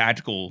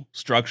tactical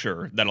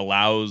structure that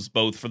allows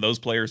both for those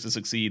players to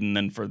succeed and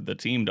then for the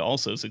team to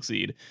also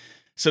succeed.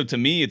 So to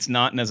me, it's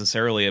not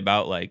necessarily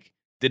about like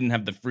didn't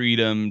have the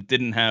freedom,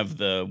 didn't have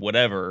the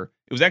whatever.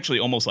 It was actually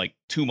almost like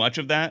too much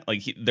of that.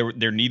 Like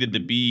there needed to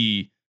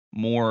be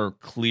more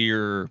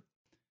clear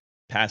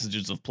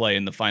passages of play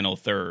in the final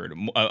third,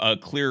 a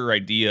clearer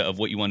idea of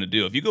what you want to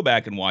do. If you go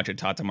back and watch a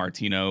Tata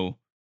Martino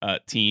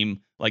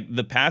team, like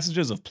the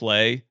passages of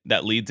play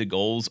that lead to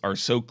goals are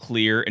so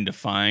clear and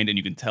defined, and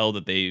you can tell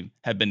that they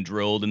have been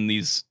drilled in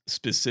these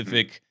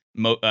specific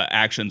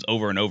actions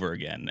over and over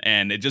again.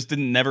 And it just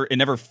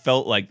never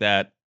felt like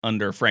that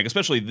under Frank,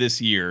 especially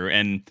this year,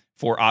 and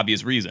for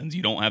obvious reasons.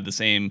 You don't have the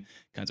same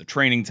kinds of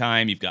training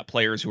time. You've got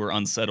players who are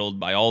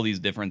unsettled by all these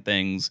different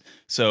things.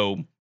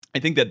 So I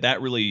think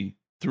that really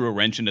threw a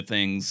wrench into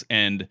things.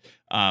 And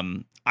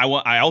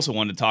I also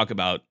wanted to talk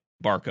about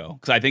Barco,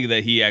 because I think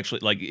that he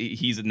actually, like,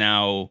 he's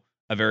now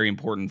a very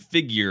important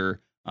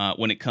figure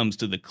when it comes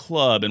to the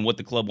club and what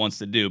the club wants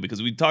to do,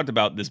 because we talked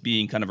about this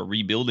being kind of a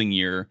rebuilding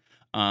year,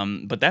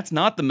 but that's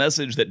not the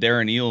message that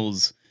Darren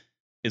Eales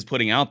is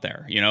putting out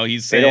there.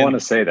 He's saying they don't want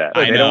to say that.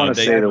 They don't want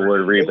to say the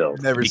word rebuild,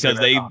 because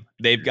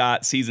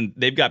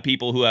they've got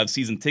people who have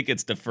season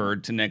tickets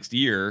deferred to next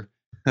year,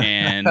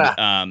 and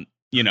that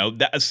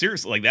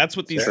seriously, like, that's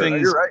what these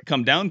things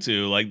come down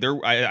to. Like,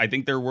 I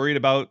think they're worried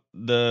about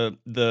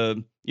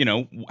the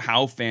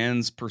how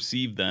fans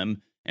perceive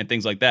them and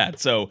things like that.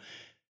 So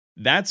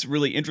that's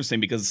really interesting,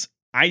 because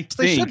I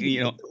think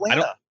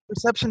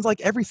perception's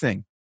like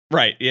everything.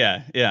 Right.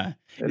 Yeah.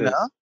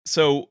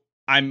 So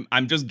I'm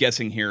just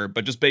guessing here,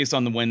 but just based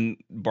on when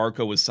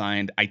Barco was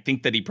signed, I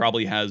think that he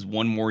probably has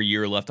one more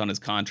year left on his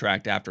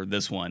contract after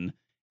this one.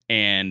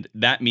 And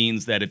that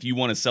means that if you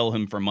want to sell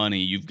him for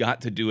money, you've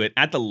got to do it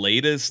at the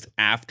latest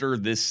after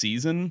this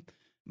season.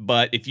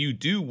 But if you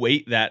do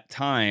wait that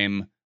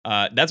time,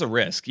 that's a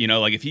risk.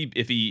 Like if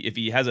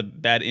he has a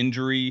bad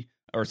injury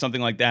or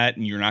something like that,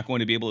 and you're not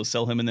going to be able to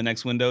sell him in the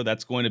next window,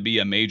 that's going to be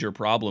a major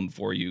problem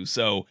for you.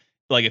 So,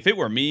 like, if it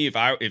were me, if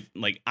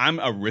I'm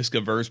a risk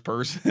averse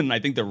person, I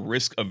think the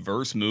risk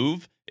averse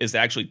move is to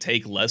actually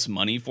take less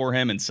money for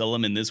him and sell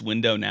him in this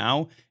window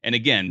now. And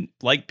again,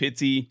 like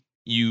Pitti,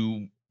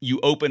 you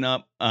open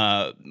up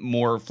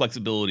more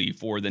flexibility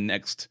for the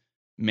next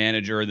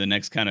manager, the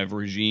next kind of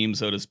regime,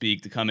 so to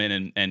speak, to come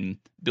in and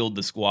build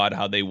the squad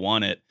how they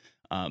want it.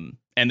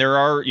 And there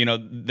are,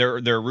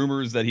 there are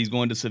rumors that he's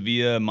going to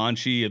Sevilla.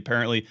 Monchi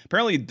apparently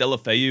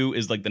Deulofeu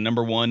is like the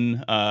number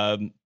one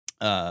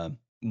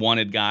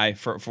wanted guy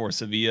for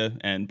Sevilla,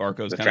 and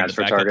Barco's kind of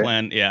the backup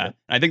plan. Yeah.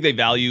 I think they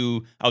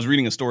value. I was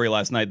reading a story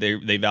last night.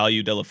 They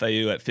value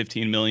Deulofeu at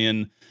 15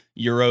 million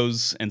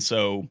euros, and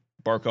so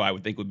Barco, I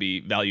would think, would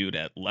be valued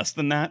at less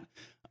than that.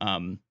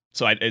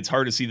 So it's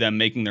hard to see them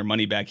making their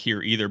money back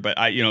here either. But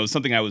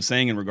something I was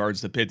saying in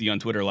regards to Pitty on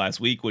Twitter last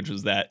week, which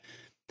was that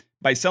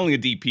by selling a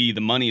DP,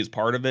 the money is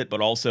part of it,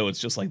 but also it's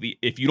just like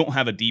if you don't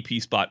have a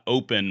DP spot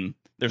open,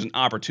 there's an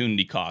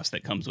opportunity cost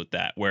that comes with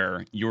that,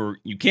 where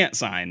you can't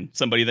sign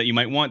somebody that you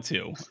might want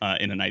to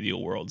in an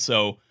ideal world.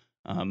 So,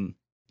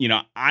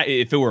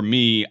 if it were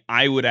me,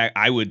 I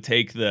would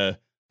take the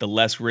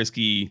less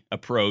risky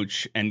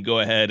approach and go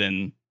ahead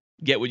and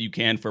get what you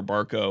can for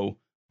Barco.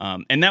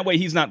 And that way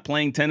he's not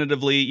playing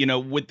tentatively,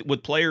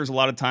 with players. A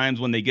lot of times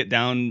when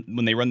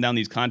they run down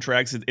these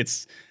contracts,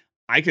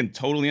 I can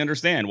totally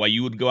understand why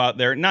you would go out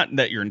there. Not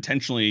that you're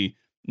intentionally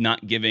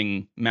not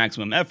giving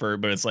maximum effort,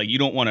 but it's like you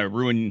don't want to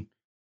ruin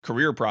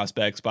career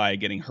prospects by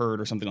getting hurt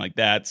or something like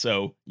that.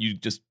 So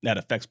that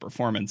affects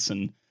performance.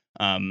 And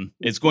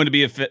it's going to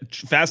be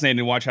fascinating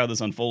to watch how this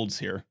unfolds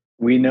here.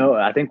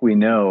 I think we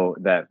know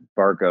that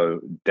Barco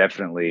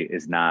definitely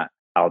is not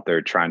out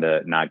there trying to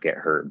not get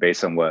hurt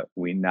based on what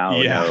we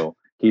now know.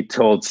 He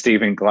told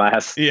Stephen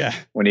Glass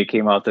when he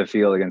came off the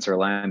field against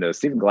Orlando.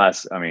 Stephen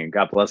Glass, I mean,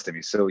 God bless him.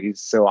 He's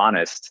so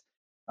honest.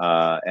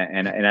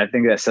 And I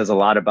think that says a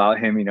lot about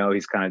him.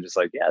 He's kind of just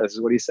like, yeah, this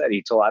is what he said.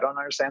 He told, I don't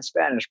understand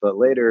Spanish, but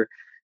later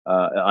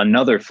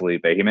another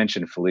Felipe, he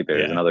mentioned Felipe,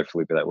 there's another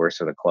Felipe that works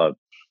for the club,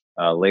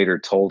 later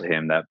told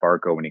him that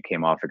Barco, when he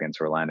came off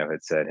against Orlando,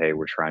 had said, hey,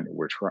 we're trying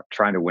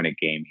to win a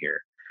game here.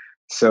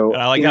 So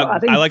I like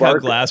how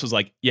Glass was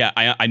like, yeah,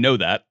 I know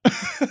that.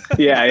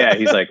 yeah.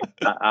 He's like,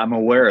 I'm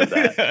aware of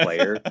that,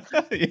 player.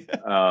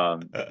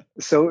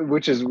 So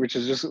which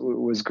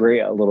was great.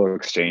 A little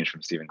exchange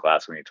from Stephen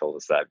Glass when he told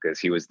us that, because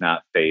he was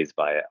not fazed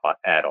by it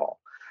at all.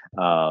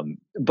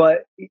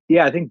 But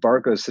yeah, I think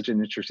Barco is such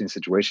an interesting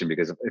situation,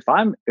 because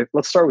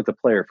let's start with the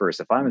player first.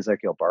 If I'm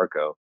Ezequiel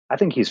Barco, I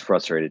think he's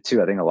frustrated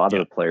too. I think a lot of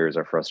the players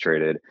are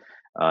frustrated,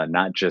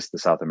 not just the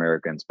South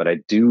Americans, but I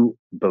do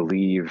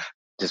believe,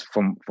 just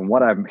from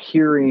what I'm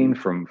hearing,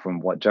 from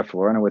what Jeff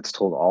Lorenowitz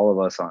told all of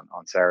us on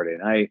Saturday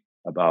night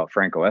about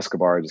Franco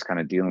Escobar, just kind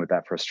of dealing with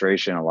that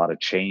frustration, a lot of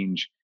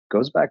change,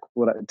 goes back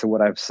to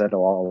what I've said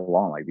all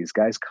along. Like, these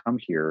guys come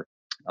here,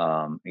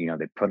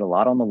 they put a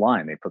lot on the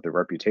line. They put their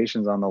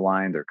reputations on the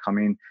line. They're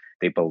coming.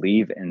 They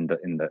believe in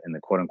the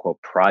quote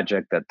unquote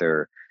project that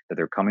they're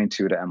coming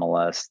to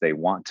MLS. They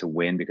want to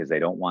win because they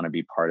don't want to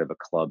be part of a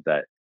club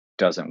that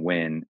doesn't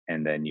win.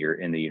 And then you're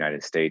in the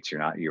United States.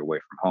 You're away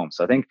from home.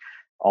 So I think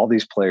all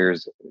these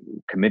players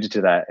committed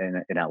to that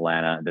in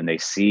Atlanta. Then they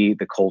see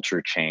the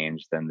culture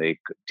change. Then they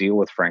deal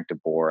with Frank de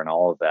Boer and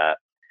all of that,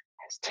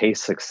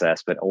 taste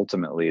success, but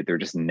ultimately they're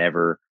just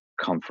never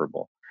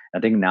comfortable. I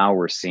think now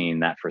we're seeing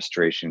that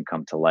frustration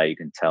come to light. You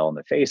can tell in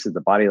the faces, the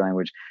body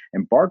language.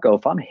 And Barco,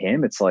 if I'm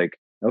him, it's like,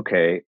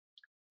 okay,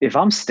 if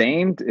I'm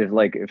staying,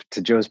 if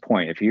to Joe's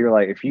point, if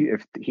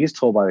he's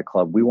told by the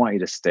club, we want you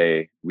to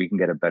stay, we can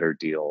get a better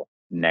deal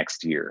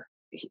next year.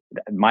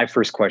 My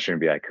first question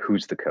would be like,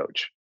 who's the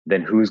coach?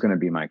 Then who's going to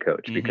be my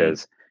coach? Mm-hmm.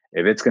 Because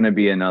if it's going to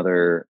be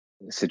another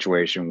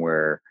situation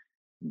where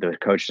the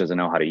coach doesn't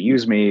know how to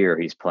use me, or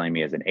he's playing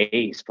me as an 8,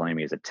 he's playing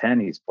me as a 10,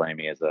 he's playing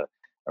me as a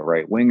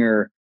right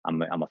winger,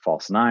 I'm a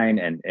false 9.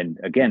 And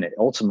again,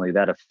 ultimately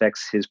that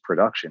affects his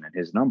production and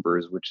his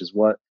numbers, which is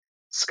what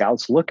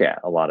scouts look at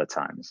a lot of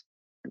times.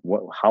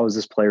 How is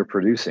this player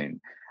producing?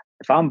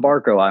 If I'm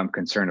Barco, I'm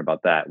concerned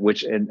about that,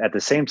 and at the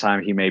same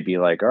time, he may be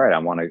like, all right, I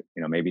want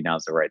to, maybe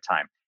now's the right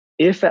time.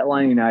 If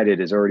Atlanta United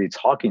is already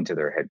talking to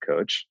their head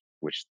coach,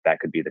 which that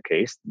could be the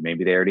case,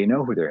 maybe they already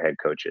know who their head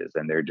coach is,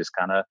 and they're just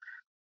kind of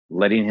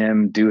letting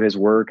him do his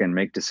work and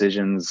make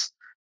decisions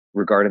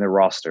regarding the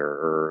roster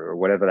or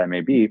whatever that may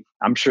be.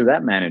 I'm sure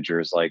that manager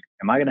is like,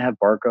 am I going to have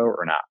Barco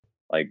or not?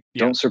 Like,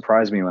 Don't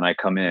surprise me when I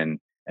come in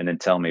and then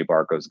tell me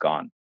Barco's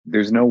gone.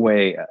 There's no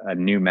way a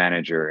new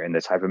manager and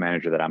the type of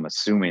manager that I'm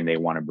assuming they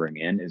want to bring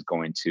in is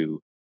going to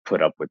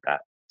put up with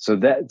that. So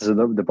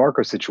the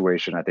Barco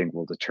situation, I think,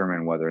 will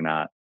determine whether or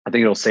not, I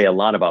think it'll say a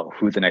lot about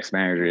who the next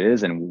manager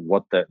is and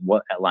what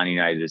Atlanta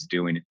United is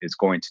going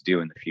to do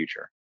in the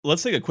future.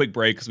 Let's take a quick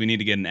break because we need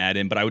to get an ad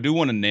in, but I do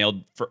want to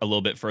nail for a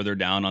little bit further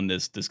down on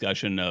this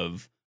discussion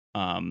of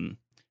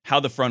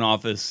how the front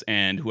office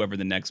and whoever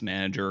the next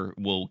manager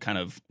will kind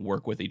of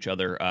work with each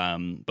other.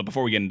 But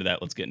before we get into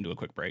that, let's get into a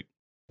quick break.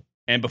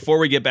 And before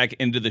we get back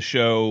into the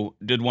show,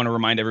 did want to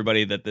remind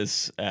everybody that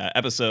this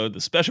episode,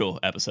 the special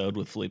episode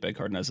with Felipe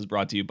Cardenas, is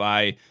brought to you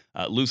by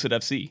Lucid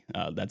FC.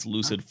 That's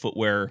Lucid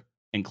Footwear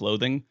and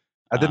Clothing.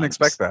 I didn't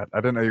expect that. I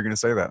didn't know you were going to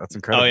say that. That's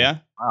incredible. Oh yeah.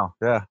 Wow.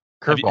 Yeah.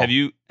 Have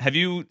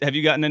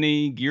you gotten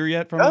any gear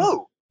yet from us?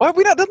 No. Why have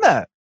we not done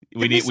that?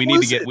 We need to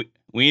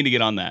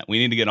get on that. We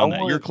need to get on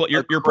that.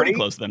 You're pretty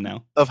close to them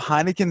now. Of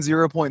Heineken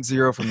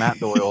 0.0 from Matt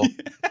Doyle.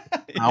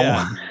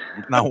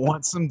 I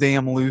want some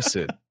damn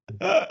Lucid.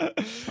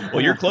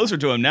 Well, you're closer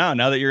to them now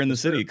that you're in the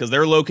city, because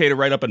they're located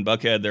right up in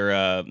Buckhead. They're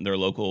a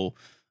local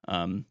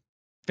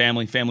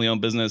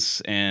family-owned business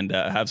and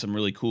have some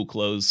really cool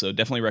clothes. So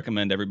definitely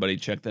recommend everybody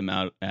check them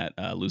out at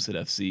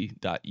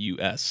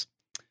lucidfc.us.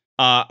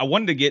 I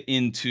wanted to get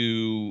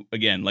into,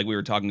 again, like we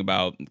were talking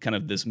about, kind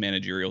of this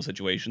managerial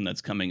situation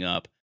that's coming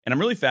up. And I'm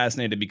really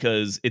fascinated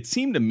because it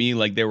seemed to me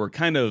like there were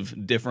kind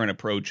of different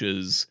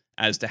approaches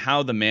as to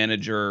how the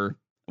manager,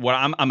 what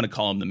I'm going to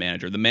call him the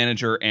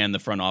manager and the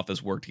front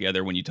office work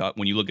together when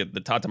you look at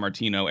the Tata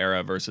Martino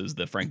era versus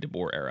the Frank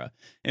DeBoer era.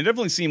 And it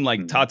definitely seemed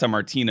like Tata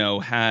Martino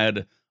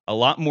had a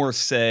lot more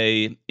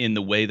say in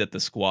the way that the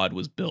squad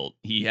was built.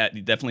 He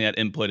definitely had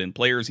input in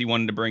players he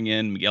wanted to bring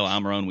in. Miguel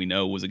Almiron, we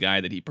know, was a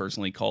guy that he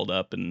personally called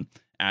up and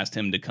asked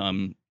him to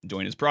come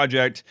join his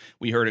project.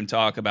 We heard him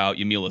talk about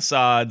Yamil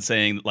Asad,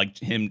 saying like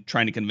him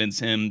trying to convince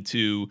him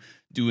to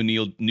do a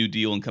new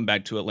deal and come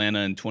back to Atlanta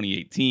in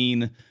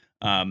 2018.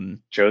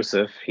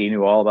 Joseph, he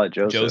knew all about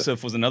Joseph.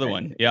 Joseph was another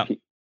one. Yeah.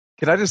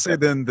 Can I just say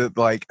then that,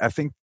 like, I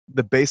think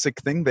the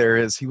basic thing there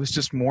is he was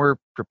just more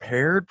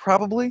prepared,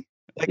 probably.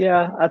 Like,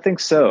 yeah, I think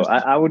so.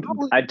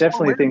 I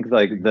definitely think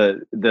like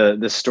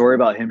the story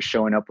about him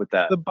showing up with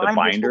the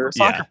binder,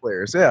 soccer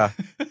players, yeah.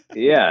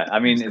 Yeah, I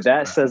mean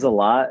that says a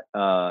lot.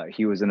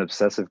 He was an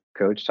obsessive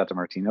coach, Tata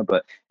Martino,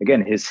 but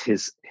again, his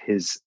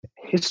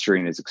history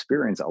and his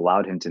experience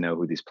allowed him to know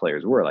who these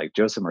players were. Like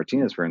Joseph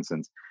Martinez, for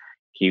instance,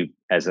 he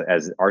as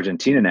the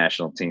Argentina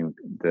national team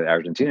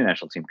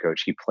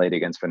coach, he played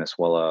against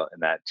Venezuela in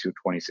that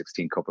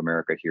 2016 Copa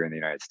America here in the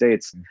United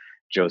States.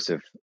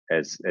 Joseph,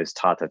 as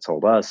Tata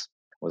told us,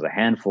 was a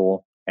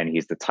handful, and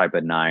he's the type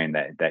of 9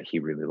 that he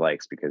really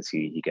likes because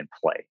he can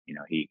play. You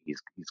know, he's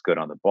good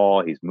on the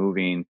ball. He's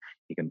moving.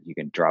 You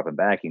can drop him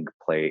back. He can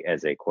play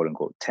as a quote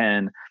unquote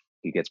 10.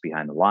 He gets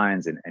behind the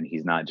lines, and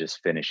he's not just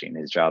finishing.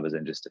 His job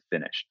isn't just to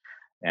finish.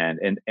 And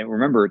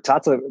remember,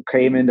 Tata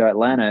came into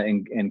Atlanta,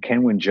 and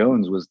Kenwyne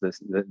Jones was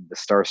the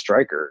star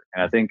striker.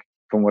 And I think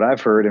from what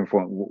I've heard and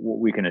from what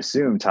we can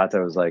assume, Tata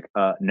was like,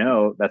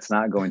 no, that's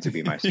not going to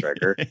be my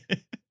striker.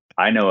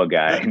 I know a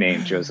guy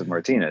named Joseph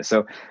Martinez.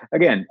 So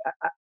again,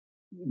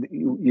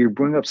 you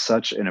bring up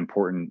such an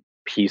important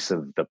piece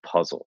of the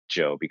puzzle,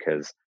 Joe,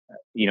 because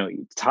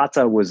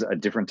Tata was a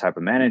different type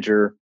of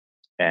manager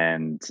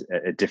and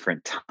a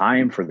different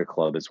time for the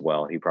club as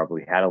well. He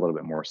probably had a little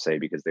bit more say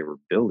because they were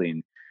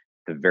building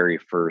the very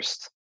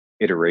first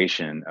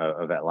iteration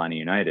of Atlanta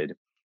United,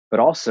 but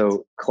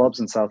also clubs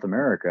in South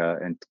America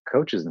and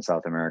coaches in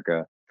South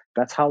America.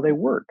 That's how they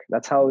work.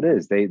 That's how it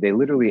is. They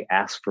literally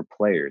ask for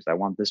players. I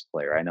want this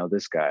player. I know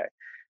this guy.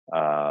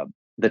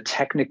 The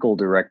technical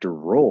director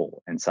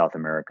role in South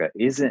America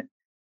isn't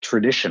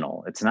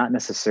traditional. It's not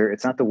necessary.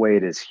 It's not the way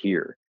it is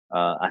here.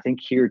 I think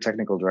here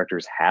technical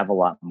directors have a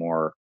lot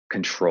more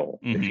control,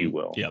 if you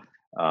will. Yep.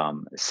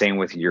 Same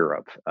with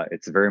Europe.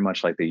 It's very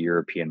much like the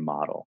European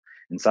model.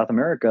 In South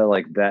America,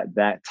 like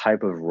that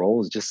type of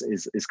role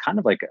is kind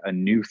of like a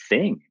new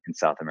thing in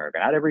South America.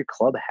 Not every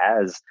club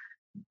has.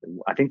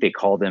 I think they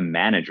call them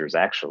managers.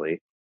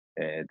 Actually,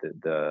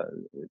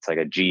 it's like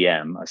a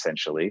GM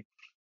essentially.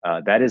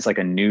 That is like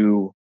a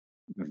new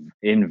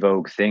in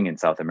vogue thing in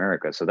South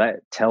America. So that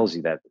tells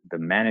you that the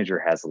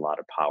manager has a lot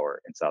of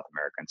power in South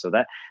America. And so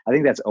that I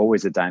think that's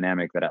always a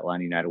dynamic that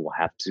Atlanta United will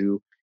have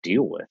to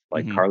deal with.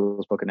 Like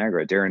Carlos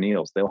Bocanegra, Darren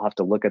Eales, they'll have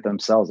to look at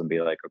themselves and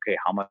be like, okay,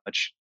 how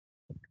much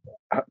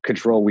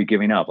control are we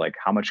giving up? Like,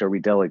 how much are we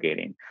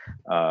delegating?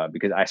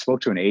 Because I spoke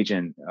to an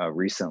agent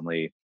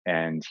recently,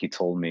 and he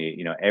told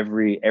me,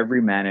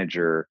 every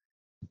manager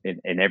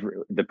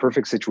the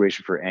perfect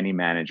situation for any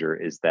manager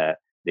is that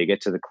they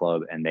get to the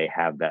club and they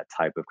have that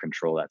type of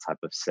control, that type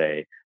of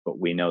say, but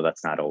we know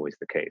that's not always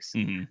the case.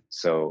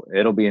 So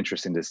it'll be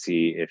interesting to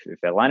see if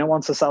Atlanta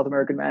wants a South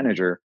American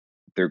manager,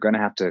 they're going to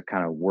have to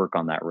kind of work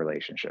on that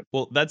relationship.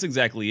 Well, that's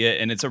exactly it.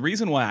 And it's a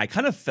reason why I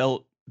kind of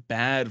felt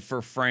bad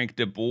for Frank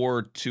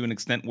DeBoer to an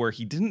extent where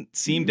he didn't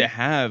seem to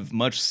have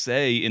much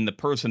say in the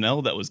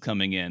personnel that was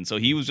coming in. So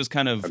he was just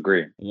kind of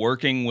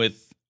working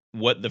with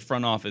what the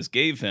front office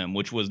gave him,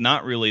 which was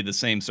not really the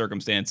same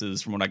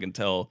circumstances from what I can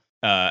tell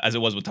as it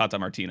was with Tata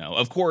Martino.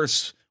 Of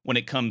course, when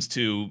it comes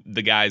to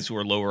the guys who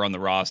are lower on the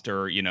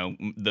roster,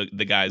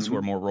 the guys who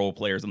are more role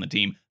players on the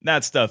team,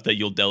 that's stuff that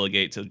you'll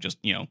delegate to just,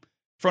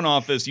 front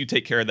office, you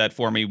take care of that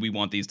for me. We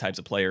want these types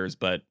of players,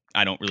 but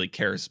I don't really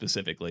care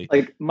specifically.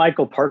 Like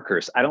Michael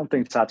Parkhurst. I don't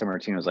think Tata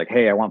Martino was like,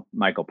 hey, I want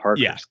Michael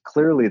Parkhurst. Yeah.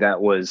 Clearly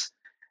that was,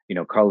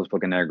 Carlos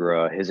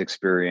Bocanegra, his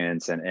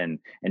experience and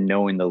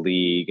knowing the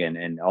league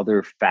and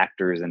other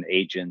factors and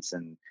agents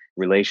and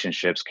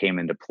relationships came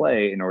into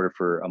play in order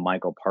for a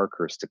Michael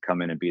Parkhurst to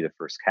come in and be the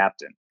first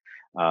captain.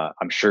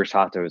 I'm sure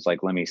Tata was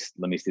like, let me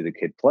see the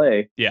kid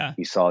play. Yeah.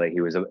 He saw that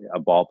he was a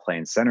ball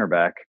playing center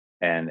back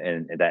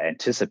and that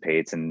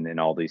anticipates and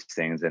all these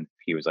things. And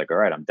he was like, all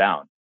right, I'm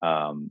down.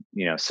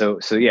 So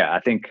yeah, I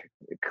think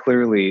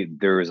clearly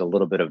there is a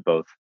little bit of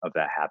both of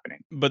that happening.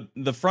 But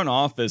the front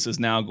office is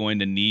now going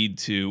to need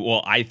to,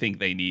 well, I think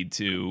they need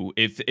to,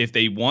 if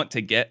they want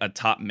to get a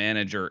top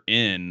manager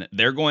in,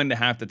 they're going to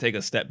have to take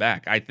a step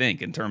back, I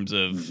think, in terms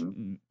of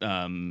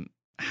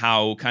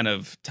how kind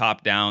of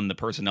top down the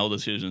personnel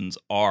decisions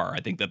are. I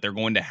think that they're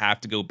going to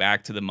have to go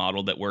back to the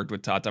model that worked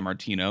with Tata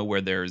Martino,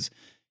 where there's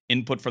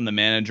input from the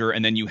manager,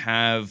 and then you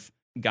have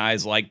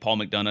guys like Paul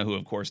McDonough, who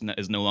of course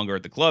is no longer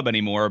at the club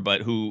anymore,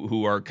 but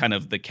who are kind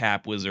of the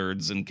cap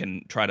wizards and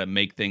can try to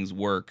make things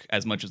work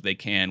as much as they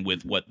can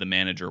with what the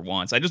manager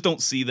wants. I just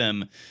don't see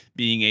them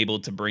being able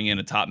to bring in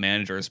a top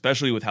manager,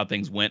 especially with how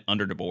things went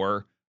under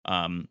DeBoer,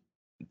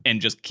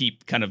 and just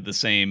keep kind of the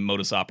same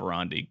modus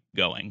operandi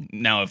going.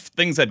 Now, if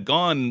things had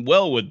gone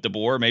well with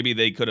DeBoer, maybe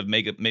they could have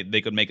make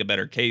a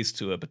better case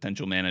to a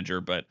potential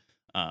manager, but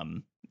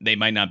they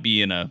might not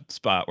be in a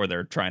spot where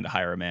they're trying to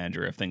hire a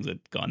manager if things had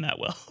gone that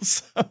well.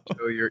 So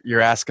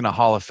you're asking a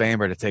Hall of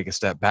Famer to take a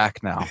step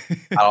back now.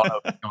 I don't know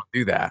if you don't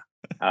do that.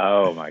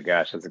 Oh my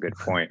gosh, that's a good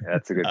point.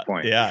 That's a good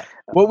point. Yeah.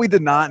 What we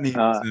did not need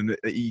was an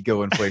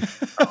ego inflation.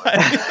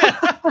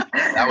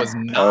 That was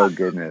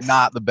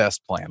not the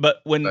best plan.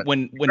 But when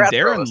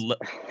Darren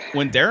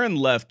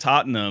left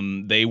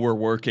Tottenham, they were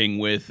working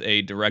with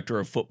a director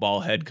of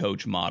football head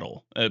coach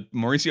model.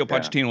 Mauricio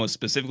Pochettino was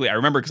specifically, I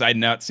remember because I had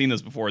not seen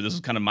this before. This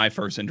was kind of my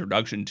first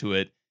introduction to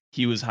it.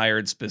 He was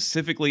hired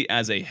specifically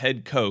as a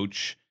head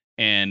coach,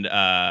 and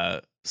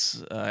I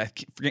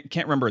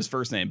can't remember his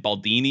first name.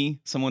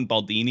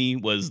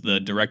 Baldini was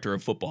the director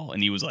of football,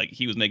 and he was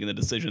making the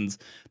decisions.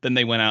 Then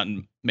they went out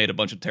and made a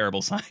bunch of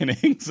terrible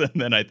signings, and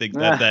then I think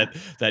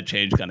that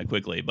changed kind of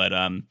quickly. But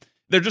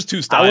they're just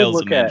two styles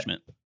of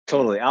management.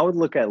 Totally, I would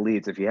look at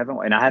Leeds if you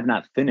haven't, and I have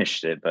not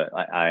finished it, but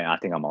I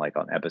think I'm like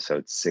on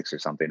episode 6 or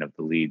something of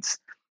the Leeds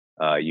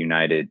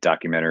United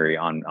documentary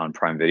on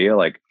Prime Video.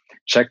 Like,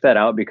 check that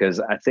out, because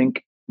I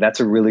think that's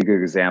a really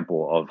good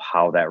example of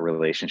how that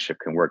relationship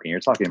can work. And you're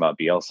talking about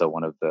Bielsa,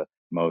 one of the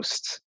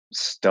most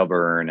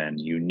stubborn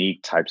and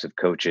unique types of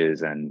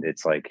coaches. And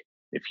it's like,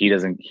 if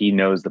he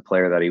knows the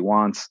player that he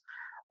wants,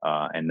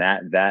 and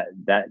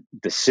that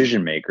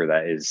decision maker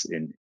that is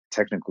in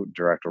technical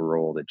director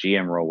role, the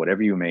GM role,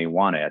 whatever you may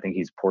want it. I think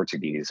he's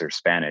Portuguese or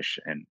Spanish,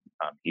 and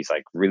he's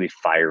like really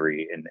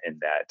fiery in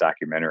that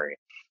documentary.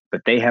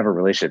 But they have a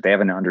relationship. They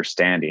have an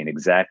understanding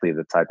exactly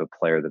the type of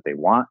player that they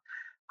want,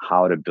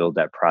 how to build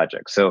that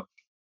project. So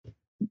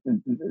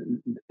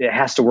it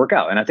has to work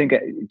out. And I think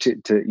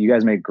to you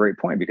guys make a great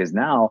point, because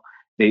now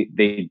it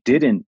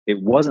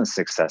wasn't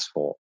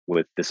successful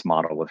with this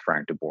model with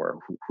Frank de Boer,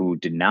 who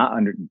did not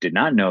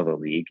know the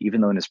league,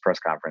 even though in his press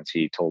conference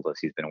he told us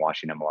he's been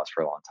watching MLS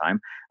for a long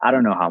time. I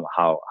don't know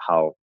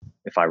how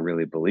if I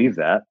really believe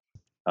that.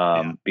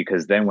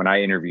 Because then when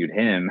I interviewed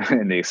him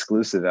in the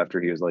exclusive after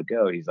he was let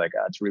go, he's like,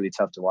 it's really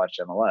tough to watch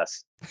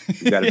MLS.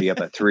 You got to be up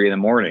at 3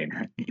 a.m.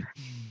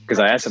 Because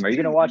I asked him, "Are you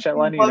going to watch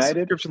Atlanta United?"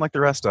 Subscription like the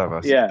rest of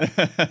us. Yeah,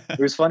 it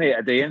was funny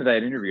at the end of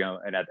that interview,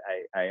 and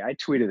I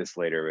tweeted this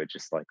later, but it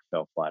just like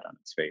fell flat on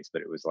its face.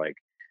 But it was like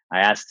I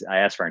asked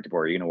Frank de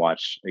Boer, "Are you going to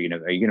watch? Are you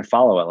going to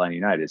follow Atlanta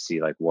United to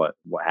see like what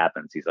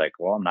happens?" He's like,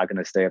 "Well, I'm not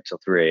going to stay up till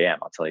 3 a.m.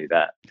 I'll tell you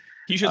that."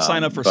 He should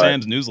sign up for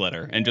Sam's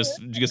newsletter and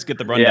just get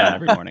the rundown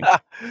every morning.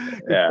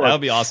 Yeah, that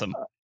would be awesome.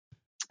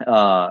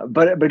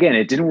 But again,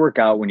 it didn't work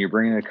out when you're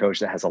bringing a coach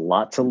that has a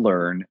lot to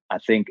learn. I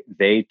think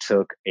they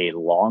took a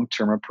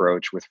long-term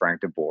approach with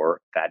Frank de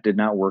Boer. That did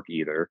not work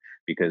either,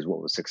 because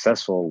what was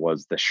successful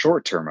was the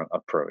short-term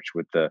approach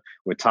with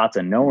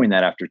Tata, knowing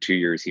that after 2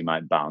 years he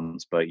might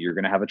bounce, but you're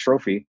going to have a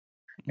trophy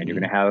and you're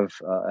going to have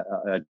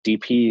a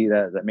DP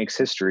that makes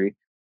history,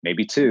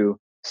 maybe 2.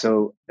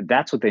 So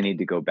that's what they need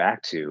to go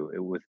back to.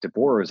 With de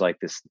Boer, is like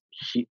this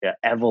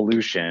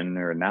evolution,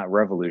 or not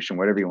revolution,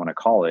 whatever you want to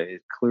call it.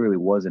 It clearly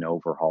was an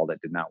overhaul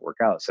that did not work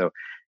out. So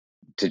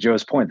to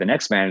Joe's point, the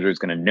next manager is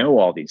going to know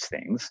all these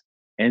things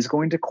and is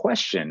going to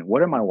question,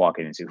 what am I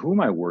walking into? Who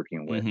am I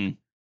working with?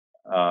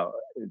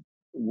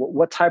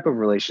 What type of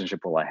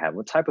relationship will I have?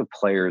 What type of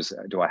players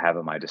do I have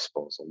at my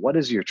disposal? What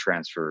is your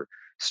transfer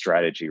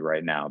strategy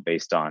right now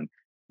based on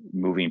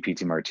moving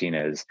Pity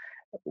Martinez?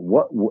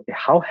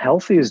 How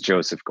healthy is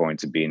Joseph going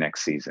to be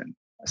next season?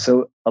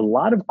 So a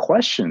lot of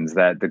questions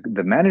that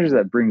the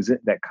manager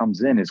that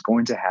comes in is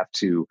going to have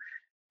to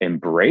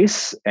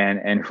embrace,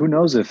 and who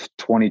knows if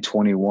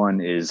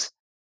 2021 is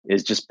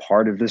just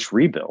part of this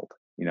rebuild,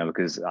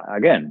 because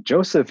again,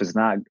 Joseph is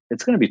not,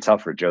 it's going to be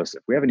tough for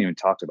Joseph. We haven't even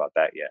talked about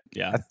that yet.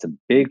 Yeah. That's a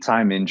big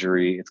time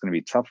injury. It's going to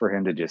be tough for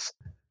him to just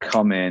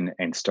come in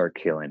and start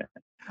killing it.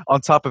 On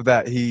top of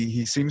that,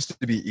 he seems to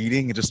be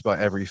eating in just about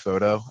every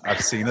photo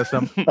I've seen of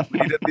him. He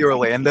did the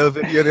Orlando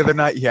video the other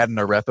night. He had an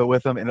arepa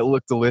with him, and it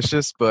looked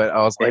delicious. But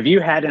I was like, "Have you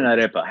had an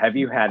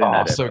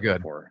arepa? So good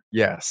before?"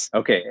 Yes.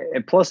 Okay,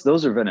 and plus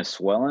those are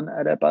Venezuelan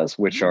arepas,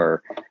 which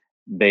are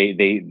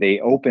they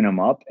open them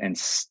up and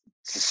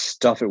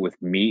stuff it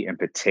with meat and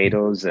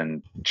potatoes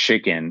and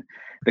chicken.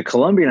 The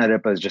Colombian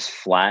arepa is just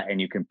flat, and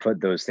you can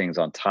put those things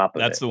on top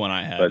of it. That's the one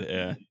I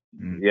had.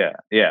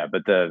 Yeah.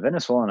 But the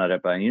Venezuelan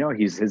arepa, and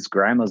his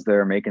grandma's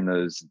there making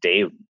those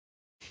daily.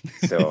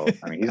 So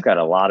I mean, he's got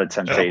a lot of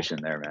temptation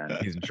there, man.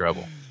 He's in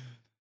trouble.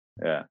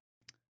 Yeah.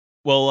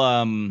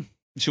 Well,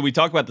 should we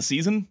talk about the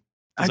season?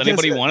 Does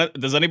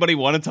anybody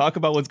want to talk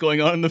about what's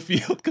going on in the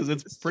field? Because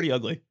it's pretty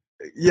ugly.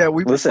 Yeah,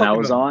 listen. I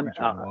was on.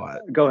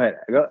 Go ahead.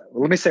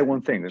 Let me say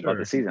one thing about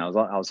the season. I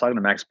was talking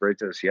to Max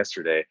Bretos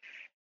yesterday,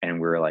 and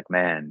we were like,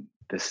 man,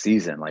 this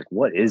season, like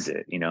what is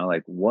it?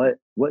 Like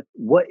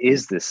what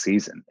is this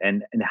season?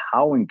 And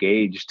how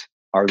engaged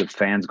are the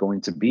fans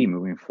going to be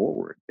moving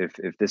forward?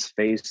 If this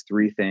phase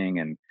 3 thing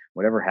and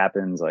whatever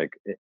happens, like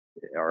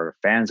are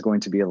fans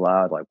going to be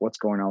allowed? Like what's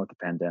going on with the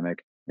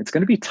pandemic? It's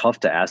going to be tough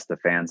to ask the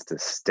fans to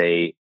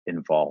stay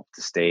involved,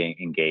 to stay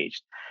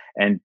engaged.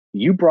 And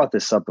you brought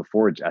this up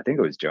before. I think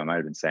it was Joe, might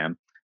have been Sam,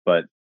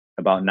 but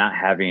about not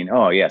having,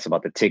 oh yes,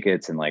 about the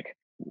tickets and like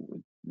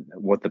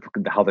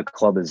how the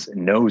club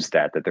knows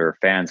that there are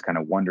fans kind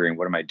of wondering,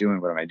 what am I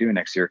doing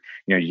next year?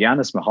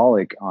 Giannis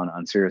Mahalik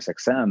on Sirius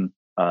XM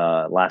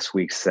last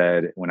week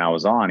said, when I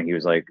was on, he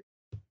was like,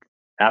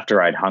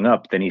 after I'd hung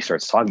up, then he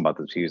starts talking about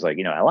this. He was like,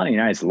 Atlanta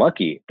United's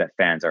lucky that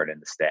fans aren't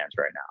in the stands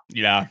right now.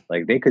 Yeah.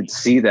 Like they could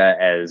see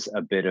that as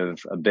a bit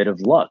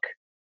of luck,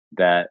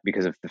 that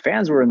because if the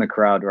fans were in the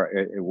crowd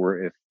or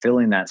were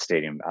filling that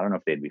stadium, I don't know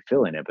if they'd be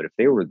filling it, but if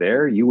they were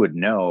there, you would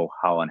know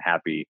how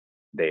unhappy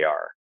they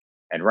are.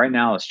 And right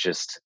now it's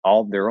just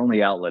their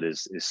only outlet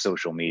is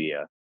social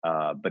media.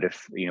 But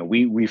if,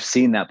 we've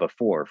seen that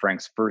before.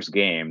 Frank's first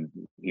game,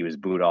 he was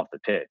booed off the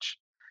pitch.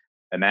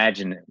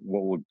 Imagine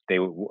what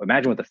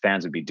the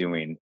fans would be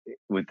doing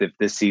if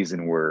this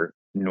season were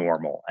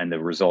normal and the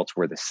results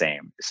were the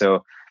same.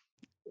 So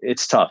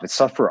it's tough. It's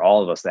tough for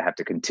all of us that have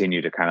to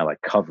continue to kind of like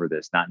cover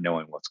this, not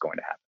knowing what's going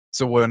to happen.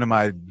 So one of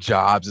my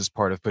jobs as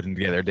part of putting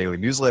together a daily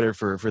newsletter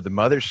for the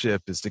mothership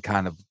is to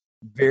kind of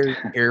very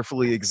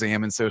carefully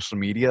examine social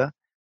media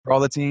for all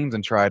the teams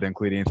and try to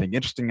include anything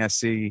interesting I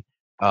see.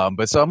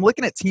 But so I'm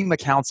looking at team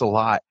accounts a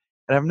lot.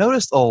 And I've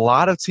noticed a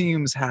lot of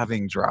teams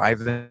having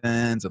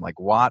drive-ins and like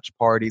watch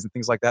parties and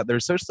things like that. They're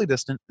socially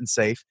distant and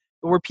safe,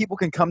 but where people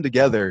can come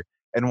together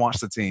and watch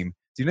the team.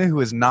 Do you know who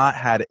has not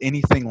had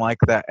anything like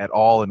that at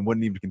all and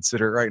wouldn't even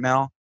consider it right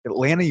now?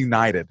 Atlanta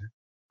United,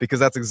 because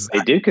that's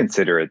exactly. They did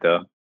consider it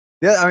though.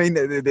 Yeah, I mean,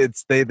 they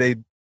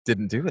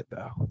didn't do it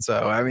though.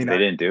 So I mean, they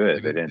didn't do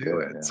it. They didn't do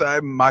it. Yeah.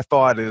 So my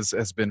thought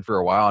has been for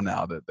a while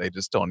now that they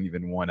just don't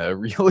even want to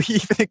really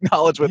even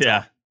acknowledge what's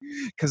happening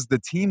because the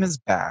team is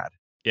bad.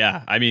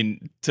 Yeah, I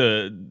mean,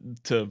 to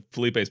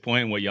Felipe's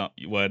point, what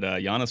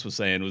Giannis was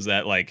saying was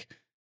that like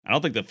I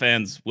don't think the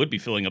fans would be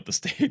filling up the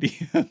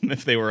stadium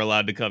if they were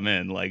allowed to come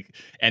in, like,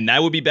 and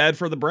that would be bad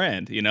for the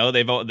brand.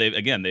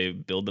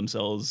 They've billed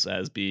themselves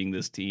as being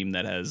this team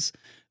that has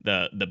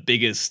the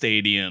biggest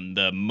stadium,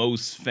 the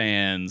most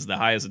fans, the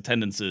highest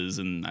attendances,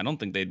 and I don't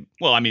think they'd.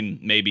 Well, I mean,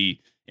 maybe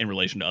in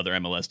relation to other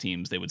MLS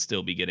teams, they would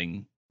still be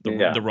getting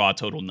the raw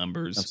total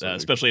numbers,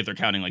 especially if they're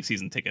counting like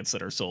season tickets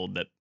that are sold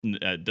that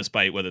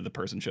despite whether the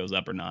person shows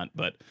up or not.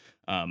 But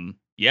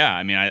yeah,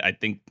 I mean, I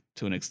think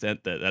to an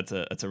extent that's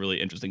a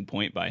really interesting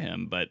point by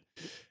him. But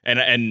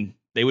and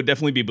they would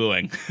definitely be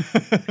booing.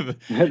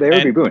 They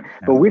would be booing,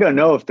 but we don't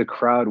know if the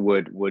crowd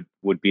would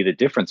be the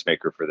difference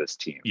maker for this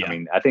team. Yeah. I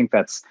mean, I think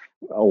that's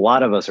a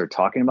lot of us are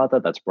talking about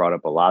that. That's brought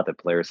up a lot. The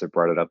players have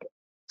brought it up.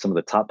 Some of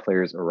the top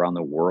players around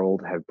the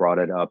world have brought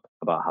it up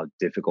about how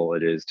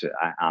difficult it is to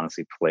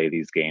honestly play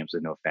these games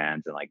with no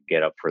fans and like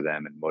get up for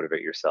them and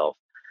motivate yourself.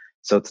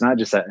 So it's not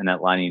just an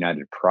Atlanta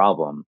United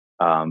problem,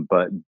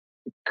 but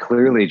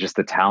clearly just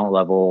the talent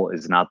level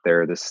is not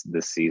there this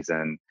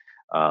season.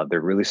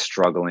 They're really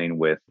struggling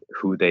with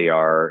who they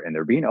are and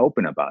they're being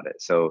open about it.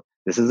 So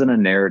this isn't a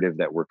narrative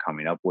that we're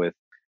coming up with.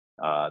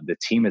 The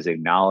team has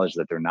acknowledged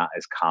that they're not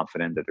as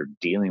confident, that they're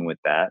dealing with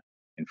that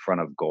in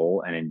front of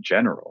goal. And in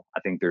general,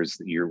 I think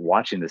you're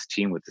watching this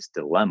team with this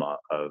dilemma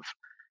of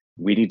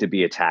we need to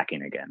be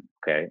attacking again.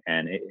 Okay.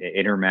 And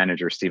inner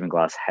manager Stephen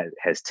Glass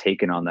has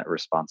taken on that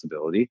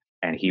responsibility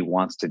and he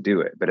wants to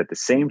do it. But at the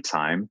same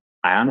time,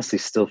 I honestly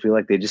still feel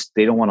like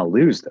they don't want to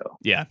lose though.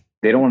 Yeah.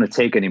 They don't want to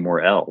take any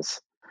more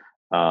L's.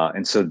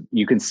 And so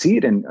you can see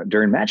it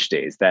during match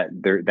days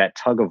that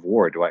tug of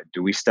war.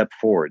 Do we step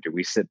forward? Do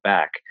we sit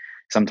back?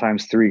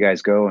 Sometimes 3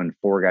 guys go and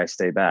 4 guys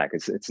stay back.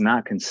 It's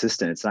not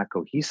consistent. It's not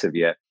cohesive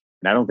yet.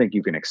 And I don't think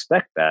you can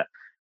expect that,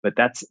 but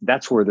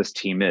that's where this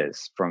team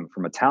is from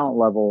a talent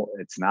level.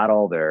 It's not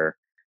all there.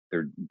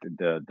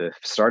 The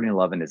starting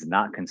 11 is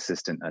not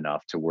consistent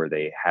enough to where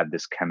they have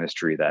this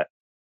chemistry that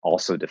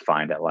also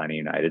defined Atlanta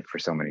United for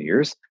so many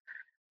years.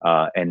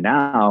 And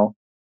now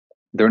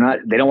they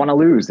don't want to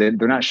lose. They're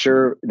not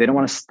sure. They don't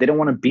want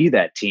to be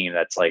that team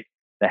that's like,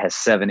 that has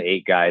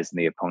 7-8 guys in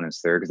the opponent's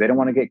third because they don't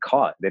want to get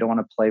caught. They don't want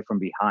to play from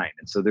behind.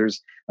 And so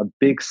there's a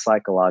big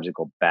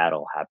psychological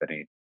battle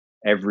happening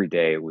every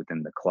day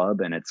within the club.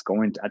 And I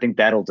think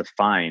that'll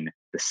define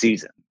the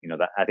season.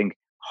 I think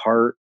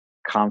heart,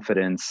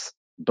 confidence,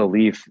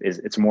 belief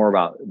it's more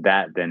about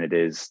that than it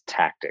is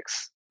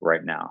tactics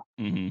right now.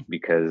 Mm-hmm.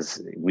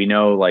 Because we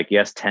know like,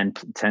 yes, 10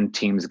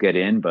 teams get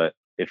in, but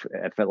if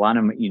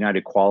Atlanta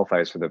United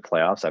qualifies for the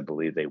playoffs, I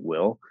believe they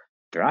will,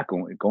 they're not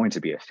going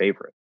to be a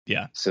favorite.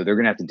 Yeah. So they're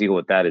going to have to deal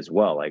with that as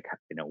well. Like,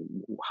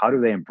 how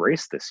do they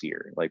embrace this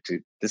year? Like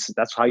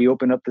that's how you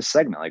open up the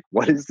segment. Like,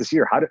 what is this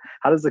year?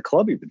 How does the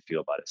club even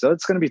feel about it? So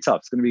it's going to be tough.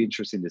 It's going to be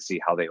interesting to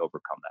see how they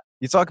overcome that.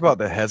 You talk about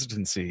the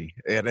hesitancy,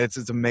 and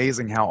it's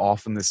amazing how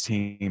often this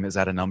team is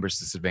at a numbers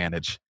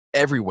disadvantage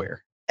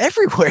everywhere.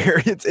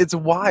 everywhere. It's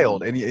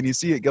wild, and you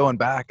see it going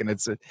back, and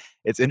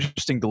it's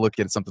interesting to look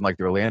at something like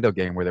the Orlando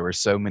game where there were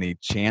so many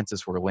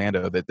chances for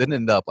Orlando that didn't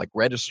end up like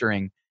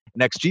registering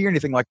next year or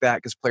anything like that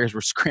because players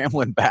were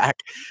scrambling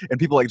back, and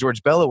people like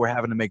George Bello were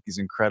having to make these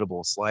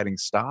incredible sliding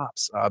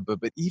stops. But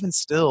even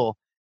still,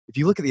 if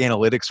you look at the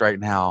analytics right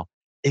now,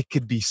 it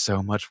could be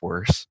so much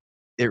worse.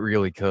 It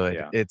really could.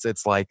 Yeah.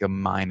 It's like a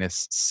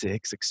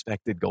 -6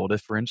 expected goal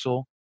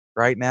differential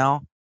right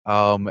now.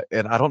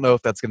 And I don't know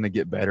if that's going to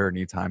get better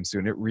anytime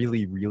soon. It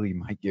really, really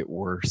might get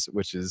worse,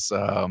 which is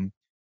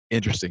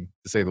interesting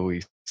to say the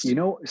least. You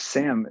know,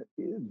 Sam,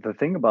 the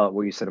thing about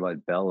what you said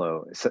about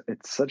Bello,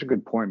 it's such a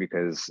good point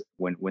because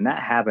when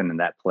that happened and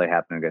that play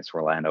happened against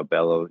Orlando,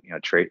 Bello,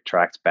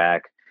 tracks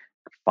back,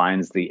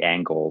 finds the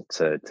angle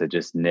to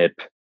just nip.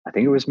 I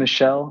think it was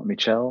Michel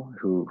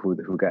who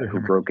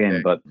broke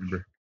in, but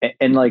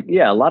and like,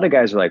 yeah, a lot of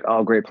guys are like,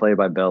 oh, great play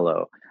by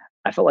Bello.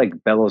 I felt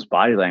like Bello's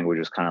body language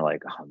was kind of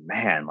like, oh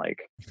man,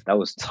 like that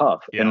was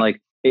tough. Yeah. And like,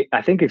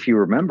 I think if you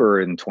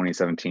remember in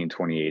 2017,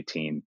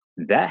 2018,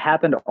 that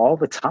happened all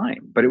the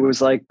time, but it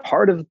was like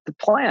part of the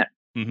plan,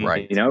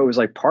 Right. it was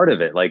like part of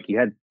it. Like you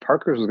had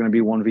Parker's was going to be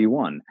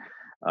 1v1,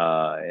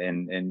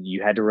 and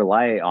you had to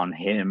rely on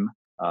him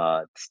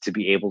to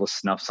be able to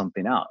snuff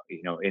something out,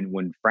 and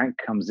when Frank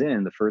comes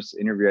in, the first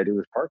interview I did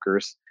with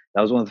Parker's,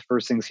 that was one of the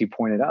first things he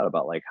pointed out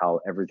about like how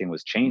everything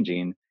was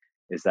changing,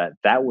 is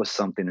that was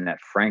something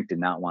that Frank did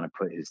not want to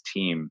put his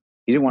team.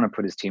 He didn't want to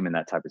put his team in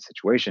that type of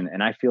situation.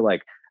 And I feel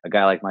like a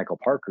guy like Michael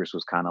Parkhurst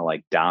was kind of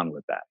like down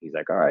with that. He's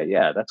like, all right,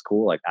 yeah, that's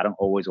cool. Like, I don't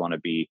always want to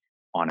be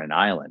on an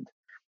island.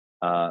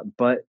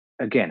 But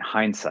again,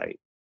 hindsight,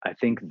 I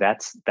think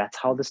that's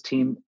how this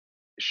team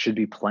should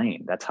be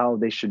playing. That's how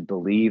they should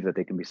believe that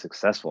they can be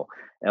successful.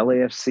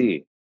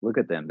 LAFC, look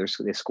at them.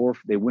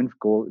 They win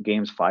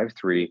games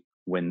 5-3.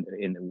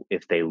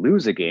 If they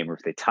lose a game, or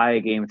if they tie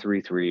a game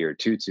 3-3 or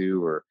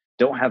 2-2, or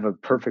don't have a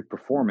perfect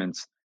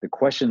performance, the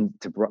question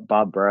to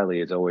Bob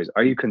Bradley is always,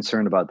 are you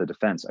concerned about the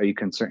defense? Are you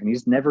concerned? And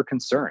he's never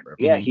concerned.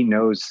 Mm-hmm. Yeah, he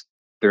knows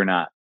they're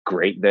not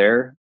great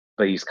there,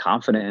 but he's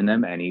confident in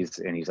them, and he's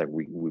like,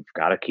 we've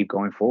got to keep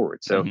going forward.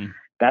 So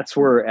that's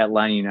where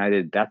Atlanta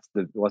United, that's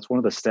one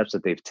of the steps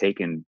that they've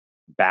taken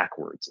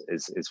backwards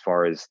as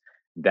far as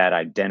that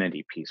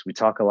identity piece. We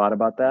talk a lot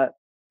about that.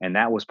 And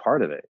that was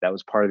part of it. That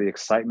was part of the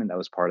excitement. That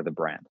was part of the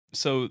brand.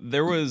 So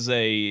there was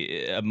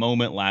a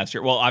moment last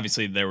year. Well,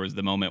 obviously there was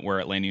the moment where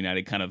Atlanta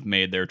United kind of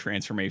made their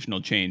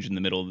transformational change in the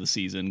middle of the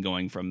season,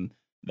 going from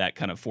that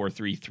kind of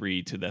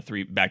 4-3-3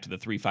 to back to the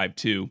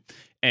 3-5-2.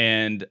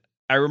 And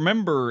I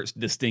remember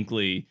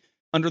distinctly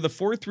under the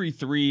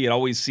 4-3-3, it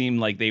always seemed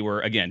like they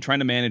were, again, trying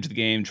to manage the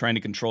game, trying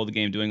to control the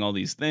game, doing all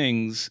these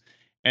things.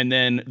 And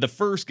then the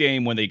first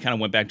game, when they kind of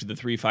went back to the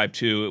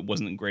 3-5-2, it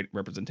wasn't a great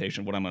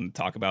representation of what I'm going to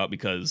talk about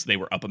because they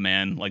were up a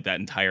man like that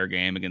entire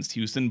game against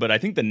Houston. But I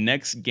think the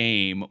next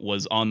game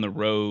was on the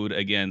road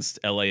against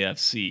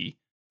LAFC.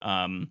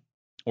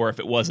 Or if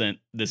it wasn't,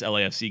 this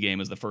LAFC game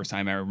is the first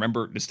time I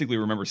distinctly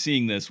remember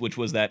seeing this, which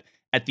was that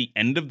at the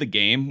end of the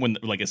game, when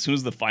like as soon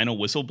as the final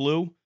whistle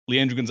blew,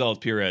 Leandro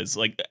Gonzalez-Pirez,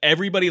 like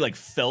everybody like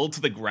fell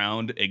to the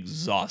ground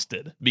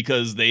exhausted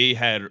because they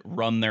had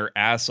run their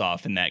ass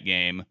off in that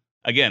game.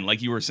 Again,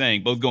 like you were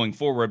saying, both going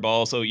forward, but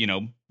also,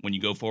 when you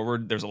go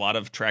forward, there's a lot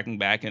of tracking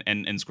back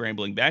and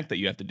scrambling back that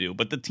you have to do.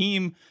 But the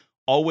team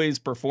always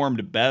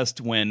performed best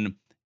when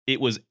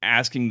it was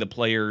asking the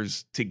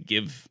players to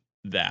give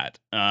that.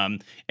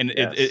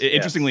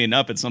 Interestingly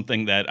enough, it's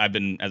something that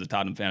as a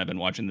Tottenham fan, I've been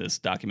watching this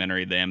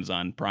documentary, the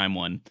Amazon Prime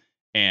one.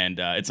 And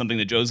it's something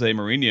that Jose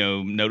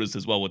Mourinho noticed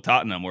as well with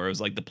Tottenham, where it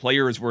was like the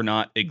players were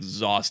not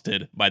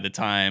exhausted by the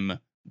time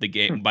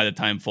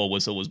full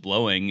whistle was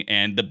blowing,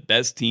 and the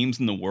best teams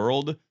in the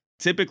world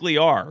typically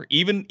are,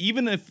 even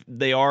if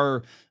they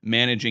are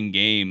managing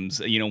games.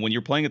 When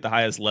you're playing at the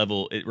highest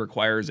level, it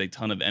requires a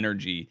ton of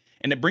energy.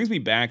 And it brings me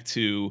back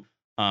to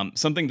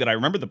something that I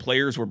remember the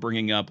players were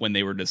bringing up when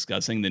they were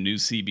discussing the new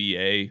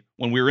CBA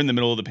when we were in the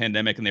middle of the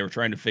pandemic and they were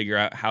trying to figure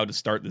out how to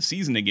start the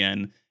season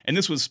again. And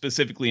this was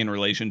specifically in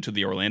relation to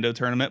the Orlando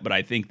tournament, but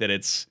I think that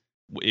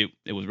it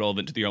was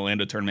relevant to the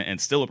Orlando tournament and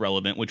still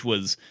relevant, which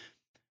was,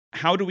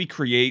 how do we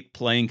create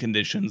playing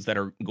conditions that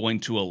are going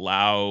to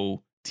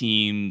allow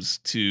teams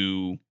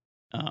to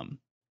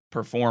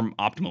perform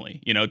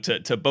optimally?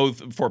 To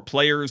both for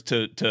players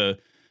to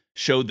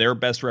show their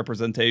best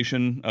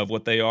representation of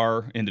what they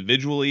are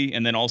individually,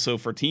 and then also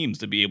for teams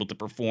to be able to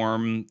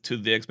perform to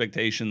the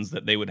expectations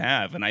that they would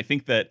have. And I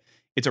think that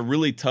it's a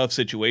really tough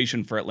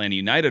situation for Atlanta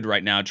United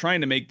right now, trying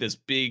to make this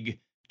big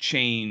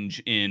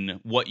change in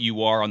what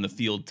you are on the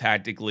field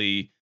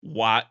tactically,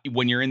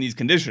 when you're in these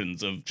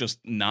conditions of just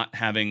not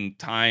having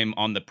time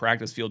on the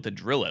practice field to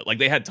drill it. Like,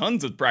 they had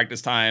tons of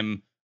practice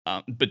time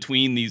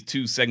between these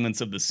two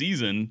segments of the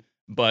season,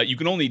 but you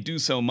can only do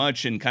so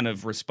much and kind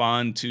of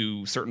respond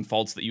to certain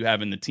faults that you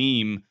have in the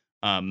team,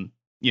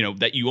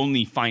 that you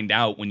only find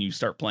out when you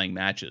start playing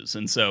matches.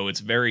 And so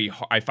it's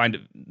I find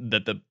it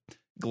that the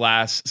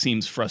Glass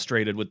seems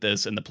frustrated with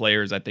this, and the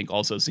players, I think,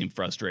 also seem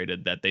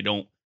frustrated that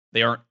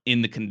they aren't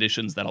in the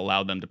conditions that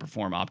allow them to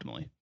perform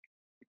optimally.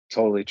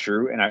 Totally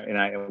true. And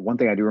I one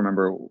thing I do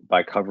remember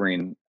by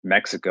covering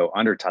Mexico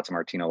under Tata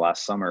Martino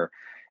last summer,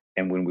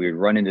 and when we would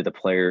run into the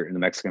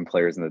Mexican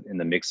players in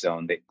the mix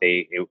zone,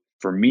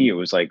 for me it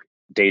was like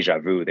deja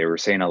vu. They were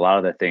saying a lot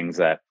of the things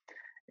that,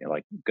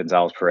 like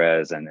Gonzalez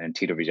Perez and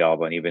Tito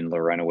Villalba and even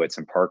Lorenowitz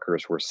and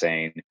Parkers were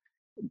saying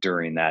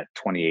during that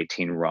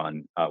 2018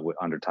 run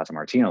under Tata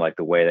Martino, like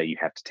the way that you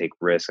have to take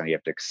risks and you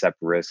have to accept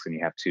risks and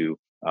you have to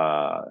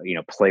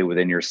play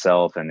within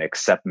yourself and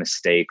accept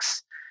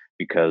mistakes,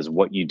 because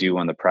what you do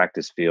on the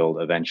practice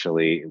field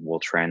eventually will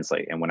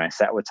translate. And when I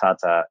sat with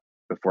Tata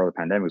before the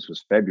pandemic, which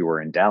was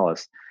February in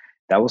Dallas,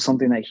 that was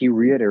something that he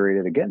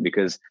reiterated again,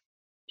 because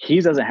he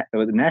doesn't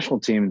with the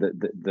national team,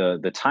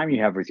 the time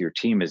you have with your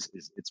team is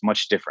it's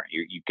much different.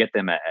 You get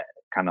them at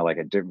kind of like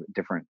a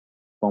different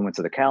moments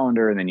of the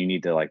calendar, and then you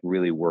need to like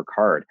really work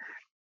hard.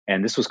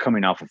 And this was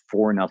coming off a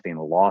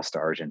 4-0 loss to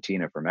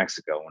Argentina for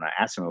Mexico. When I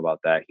asked him about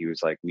that, he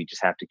was like, we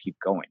just have to keep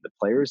going. The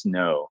players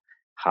know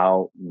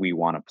how we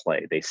want to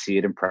play. They see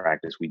it in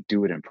practice. We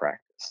do it in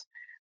practice.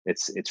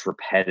 It's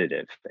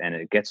repetitive. And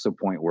it gets to a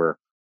point where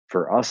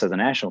for us as a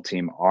national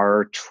team,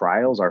 our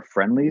trials, our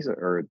friendlies,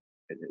 or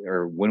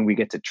when we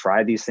get to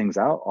try these things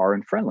out are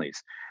in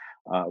friendlies.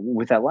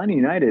 With Atlanta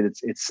United,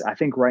 it's I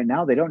think right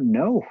now they don't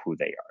know who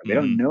they are. They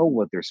don't know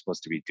what they're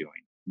supposed to be doing.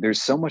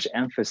 There's so much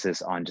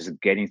emphasis on just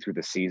getting through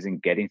the season,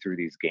 getting through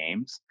these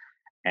games,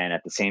 and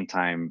at the same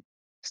time,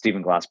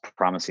 Stephen Glass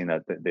promising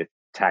that the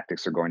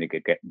tactics are going to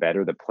get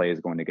better, the play is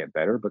going to get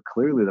better, but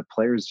clearly the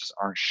players just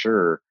aren't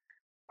sure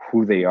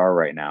who they are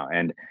right now.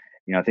 And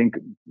I think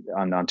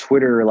on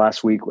Twitter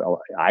last week,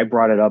 I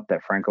brought it up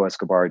that Franco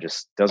Escobar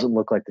just doesn't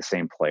look like the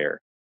same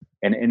player.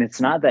 And it's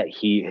not that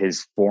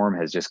his form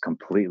has just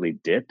completely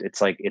dipped.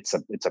 It's like it's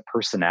a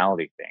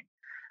personality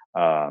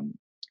thing.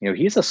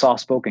 He's a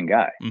soft-spoken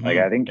guy. Like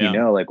I think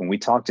like when we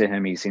talk to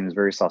him, he seems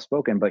very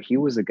soft-spoken, but he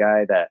was a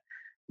guy that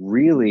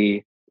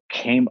really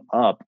came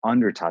up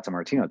under Tata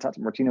Martino. Tata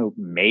Martino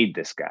made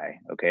this guy.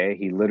 Okay,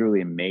 he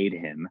literally made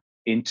him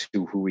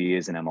into who he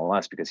is in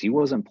MLS, because he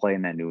wasn't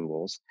playing that New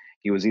Rules.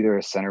 He was either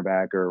a center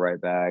back or a right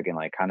back, and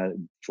like kind of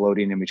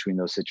floating in between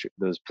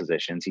those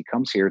positions. He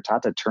comes here,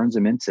 Tata turns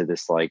him into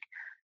this like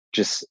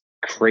just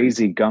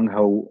crazy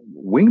gung-ho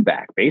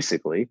wingback,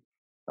 basically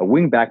a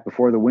wingback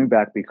before the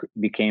wingback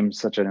became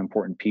such an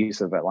important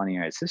piece of Atlanta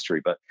United's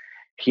history. But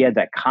he had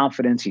that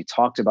confidence. He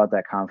talked about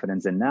that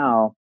confidence, and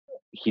now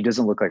he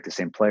doesn't look like the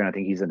same player. And I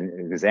think he's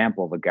an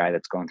example of a guy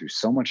that's gone through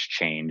so much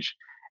change.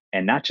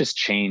 And not just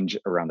change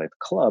around the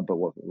club, but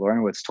what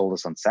Lorenowitz told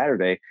us on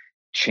Saturday,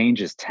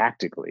 changes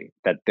tactically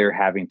that they're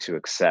having to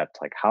accept.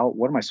 Like,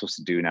 what am I supposed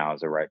to do now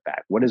as a right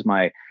back? What is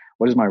my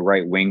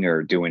right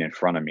winger doing in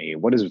front of me?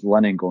 What is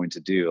Lennon going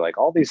to do? Like,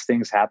 all these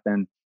things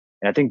happen.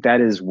 And I think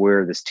that is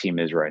where this team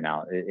is right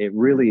now. It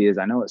really is.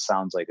 I know it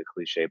sounds like a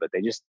cliche, but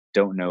they just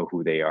don't know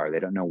who they are.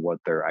 They don't know what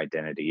their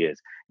identity is.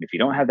 And if you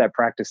don't have that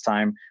practice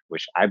time,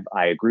 which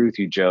I agree with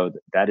you, Joe,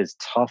 that is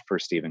tough for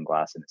Stephen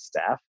Glass and his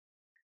staff.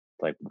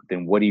 Like,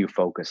 then what do you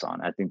focus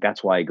on? I think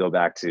that's why I go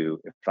back to,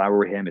 if I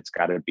were him, it's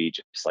got to be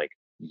just like,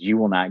 you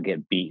will not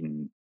get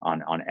beaten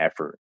on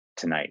effort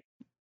tonight.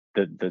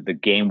 The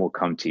game will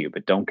come to you,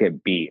 but don't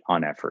get beat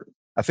on effort.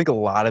 I think a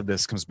lot of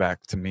this comes back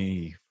to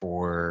me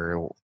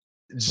for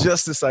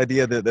just this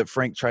idea that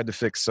Frank tried to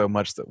fix so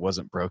much that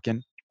wasn't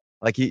broken.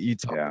 Like you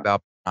talk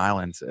about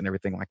islands and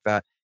everything like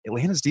that.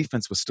 Atlanta's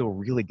defense was still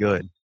really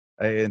good.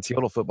 And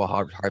Seattle football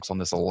harps on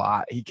this a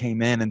lot. He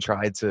came in and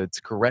tried to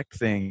correct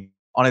things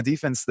on a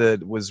defense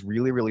that was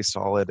really, really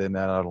solid, and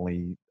not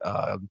only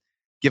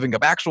giving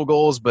up actual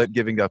goals, but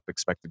giving up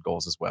expected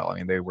goals as well. I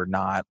mean, they were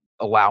not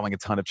allowing a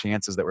ton of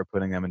chances that were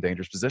putting them in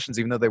dangerous positions,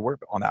 even though they were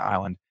on that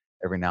island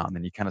every now and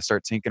then. You kind of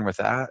start tinkering with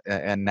that,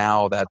 and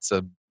now that's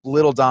a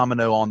little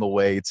domino on the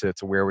way to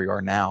where we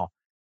are now.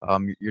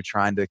 You're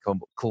trying to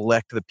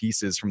collect the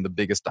pieces from the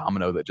biggest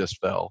domino that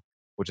just fell,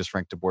 which is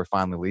Frank de Boer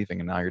finally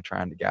leaving, and now you're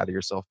trying to gather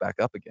yourself back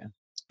up again.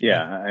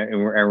 Yeah, I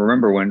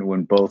remember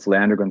when both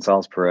Leandro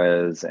Gonzalez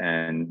Perez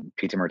and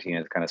Pita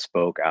Martinez kind of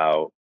spoke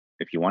out,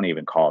 if you want to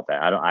even call it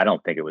that. I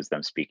don't think it was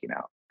them speaking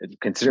out.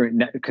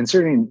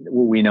 Considering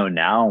what we know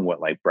now and what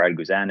like Brad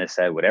Guzan has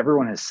said, what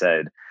everyone has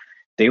said,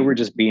 they were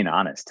just being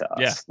honest to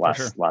us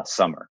last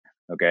summer.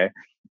 Okay,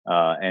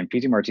 and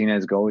Pita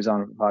Martinez goes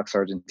on Fox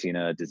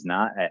Argentina, does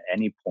not at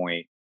any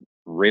point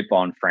rip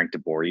on Frank de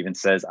Boer. Even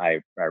says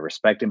I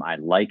respect him, I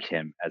like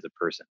him as a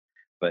person,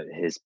 but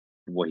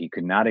what he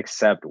could not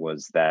accept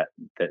was that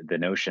the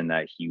notion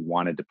that he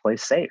wanted to play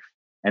safe.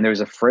 And there's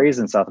a phrase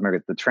in South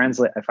America,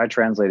 if I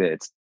translate it,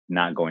 it's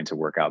not going to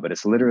work out, but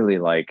it's literally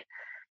like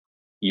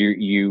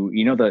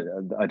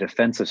a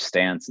defensive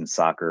stance in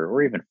soccer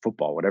or even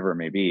football, whatever it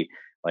may be.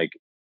 Like,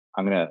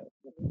 I'm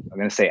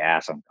gonna say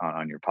ass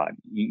on your pod.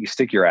 You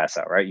stick your ass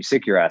out, right? You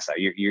stick your ass out.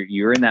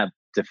 You're in that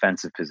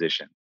defensive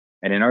position.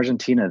 And in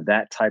Argentina,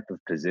 that type of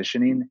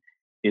positioning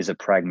is a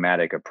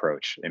pragmatic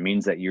approach. It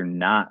means that you're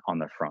not on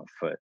the front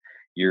foot.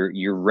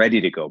 You're ready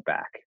to go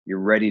back. You're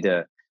ready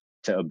to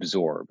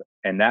absorb.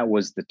 And that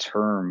was the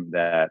term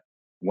that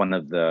one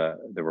of the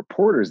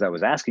reporters that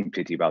was asking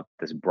Pity about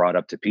this brought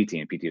up to Pity,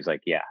 and Pity was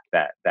like, yeah,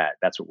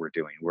 that's what we're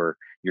doing.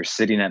 You're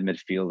sitting at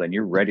midfield and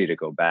you're ready to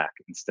go back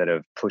instead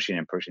of pushing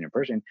and pushing and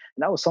pushing. And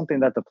that was something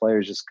that the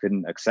players just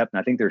couldn't accept. And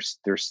I think there's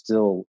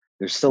still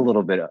a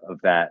little bit of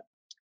that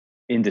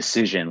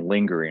indecision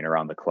lingering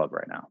around the club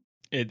right now.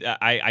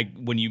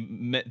 When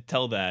you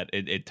tell that,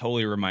 it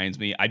totally reminds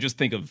me. I just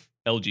think of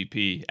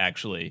LGP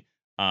actually,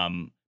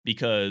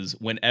 because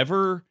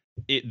whenever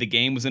the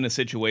game was in a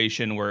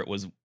situation where it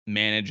was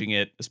managing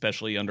it,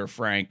 especially under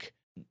Frank,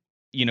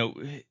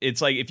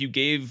 it's like if you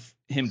gave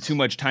him too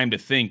much time to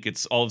think,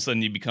 it's all of a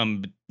sudden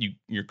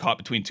you're caught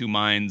between two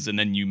minds and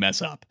then you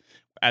mess up.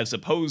 As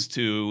opposed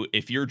to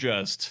if you're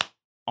just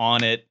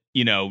on it,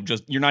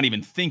 just you're not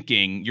even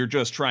thinking, you're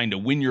just trying to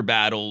win your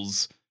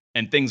battles,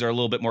 and things are a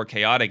little bit more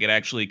chaotic. It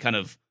actually kind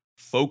of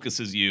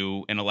focuses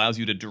you and allows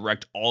you to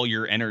direct all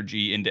your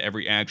energy into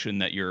every action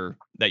that you're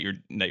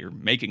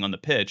making on the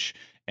pitch,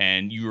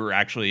 and you're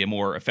actually a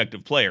more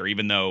effective player,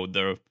 even though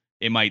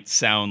it might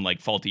sound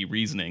like faulty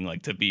reasoning,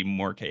 like to be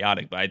more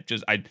chaotic. But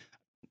I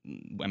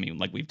mean,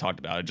 like we've talked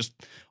about,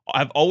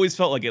 I've always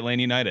felt like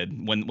Atlanta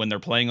United, when they're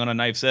playing on a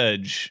knife's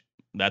edge,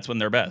 that's when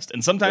they're best.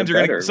 And sometimes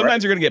you're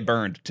gonna get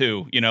burned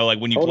too. Like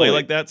when you play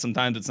like that,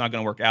 sometimes it's not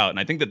gonna work out. And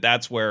I think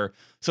that's where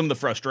some of the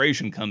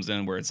frustration comes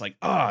in, where it's like,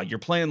 you're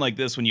playing like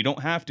this when you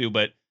don't have to.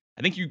 But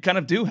I think you kind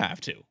of do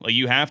have to. Like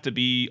you have to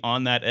be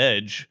on that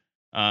edge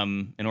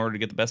in order to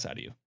get the best out of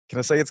you. Can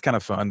I say it's kind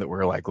of fun that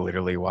we're like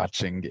literally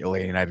watching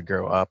Atlanta United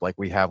grow up? Like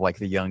we have like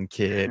the young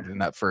kid in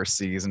that first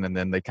season, and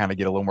then they kind of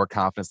get a little more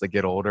confidence, they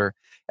get older,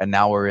 and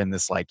now we're in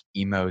this like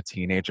emo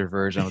teenager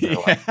version where they're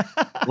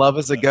like, love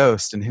is a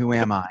ghost and who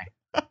am I?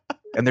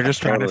 And they're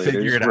just trying to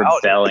figure it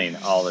out. Rebelling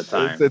all the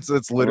time. It's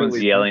literally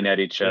everyone's yelling at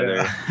each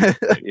other.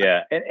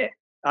 Yeah.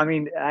 I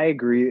mean, I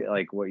agree.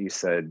 Like what you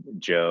said,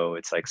 Joe,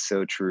 it's like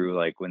so true.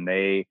 Like when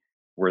they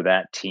were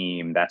that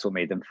team, that's what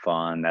made them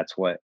fun. That's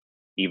what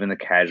even the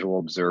casual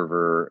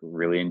observer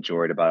really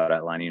enjoyed about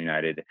Atlanta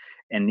United.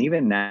 And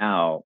even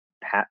now,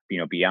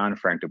 beyond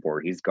Frank de Boer,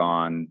 he's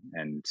gone,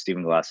 and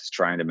Stephen Glass is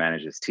trying to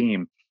manage his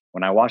team.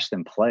 When I watch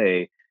them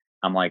play,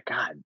 I'm like,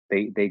 God,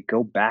 they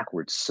go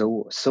backwards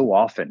so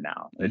often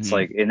now. It's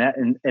like, and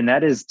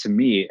that is, to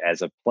me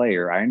as a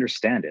player, I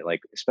understand it.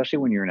 Like, especially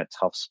when you're in a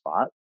tough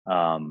spot.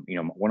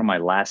 One of my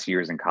last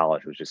years in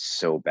college was just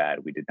so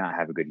bad. We did not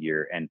have a good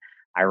year. And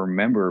I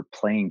remember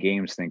playing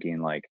games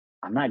thinking like,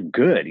 I'm not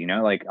good,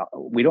 like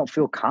we don't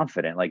feel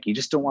confident. Like you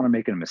just don't want to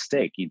make a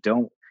mistake. You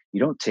don't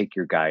take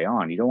your guy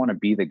on. You don't want to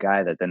be the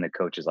guy that then the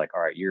coach is like,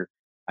 all right, you're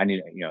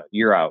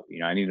out.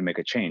 I need to make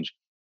a change.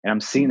 And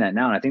I'm seeing that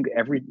now. And I think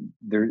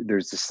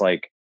there's this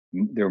like,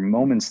 there are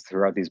moments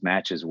throughout these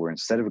matches where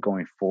instead of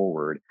going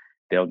forward,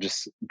 they'll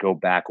just go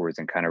backwards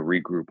and kind of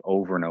regroup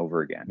over and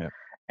over again. Yeah.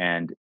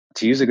 And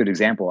to use a good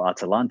example,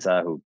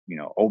 Atalanta, who,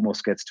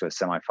 almost gets to a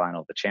semifinal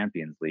of the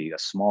Champions League, a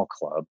small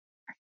club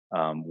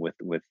with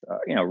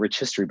rich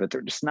history, but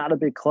they're just not a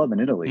big club in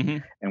Italy. Mm-hmm.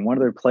 And one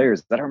of their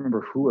players, I don't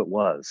remember who it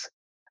was,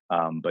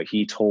 but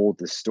he told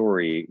the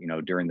story,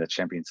 during the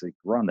Champions League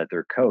run, that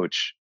their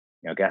coach,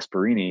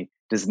 Gasperini,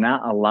 does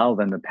not allow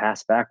them to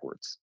pass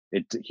backwards.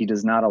 He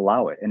does not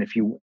allow it. And if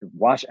you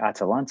watch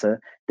Atalanta,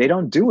 they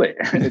don't do it.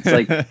 It's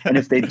like, and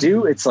if they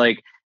do, it's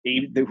like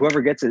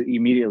whoever gets it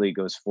immediately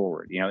goes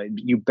forward.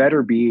 You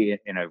better be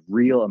in a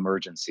real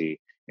emergency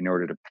in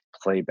order to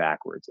play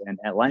backwards. And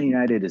Atlanta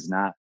United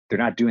they're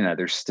not doing that.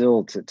 They're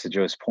still, to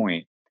Joe's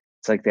point,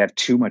 it's like they have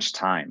too much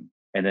time.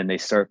 And then they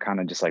start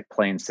kind of just like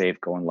playing safe,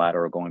 going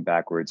lateral, going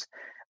backwards.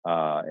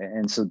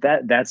 And so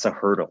that's a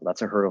hurdle.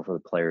 That's a hurdle for the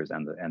players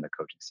and the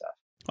coaching staff.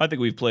 I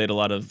think we've played a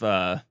lot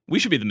of. We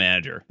should be the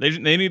manager.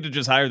 They need to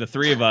just hire the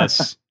three of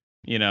us.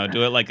 Do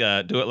it like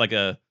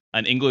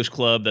an English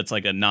club that's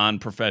like a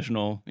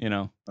non-professional.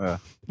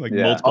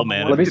 Multiple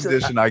managers. One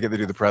condition I get to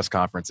do the press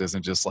conferences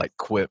and just like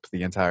quip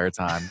the entire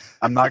time.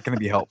 I'm not going to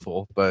be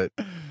helpful, but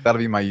that'll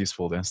be my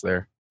usefulness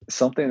there.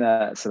 Something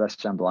that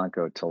Sebastian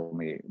Blanco told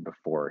me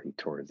before he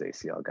tore his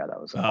ACL. God, that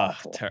was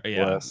awful.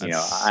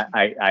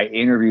 I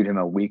interviewed him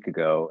a week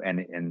ago,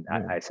 and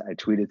I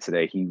tweeted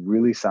today. He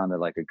really sounded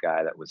like a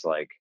guy that was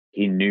like,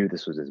 he knew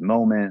this was his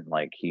moment.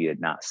 Like he had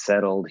not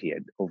settled. He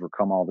had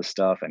overcome all the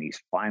stuff, and he's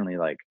finally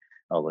like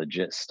a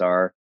legit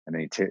star. And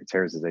then he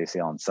tears his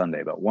ACL on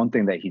Sunday. But one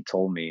thing that he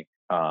told me,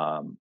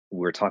 we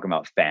were talking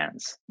about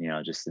fans,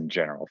 just in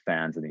general,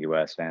 fans in the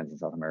US, fans in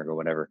South America,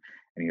 whatever.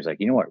 And he was like,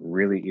 what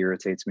really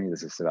irritates me?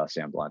 This is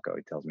Sebastian Blanco.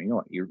 He tells me,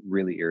 what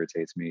really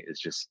irritates me is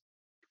just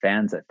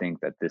fans that think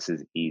that this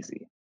is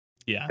easy.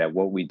 Yeah. That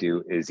what we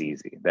do is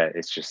easy. That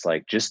it's just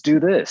like, just do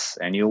this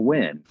and you'll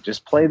win.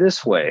 Just play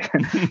this way.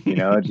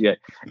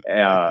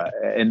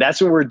 And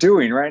that's what we're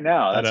doing right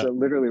now. That's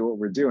literally what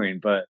we're doing.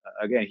 But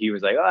again, he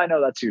was like, I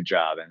know that's your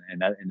job.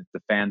 And it's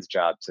the fans'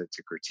 job to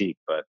critique.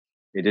 But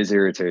it is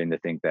irritating to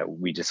think that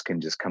we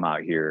can come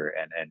out here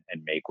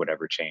and make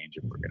whatever change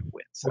and we're going to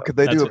win. So could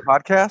they do a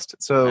podcast?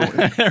 So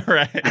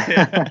right.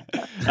 Yeah.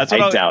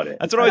 I doubt it.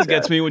 That's what always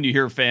gets me when you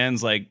hear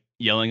fans like,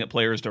 yelling at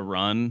players to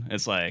run.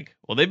 It's like,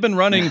 well, they've been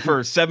running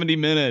for 70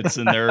 minutes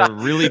and they're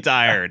really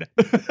tired.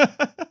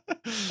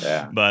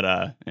 Yeah.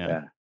 But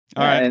Yeah.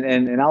 All right.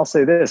 And I'll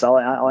say this.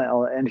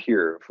 I'll end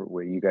here for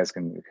where you guys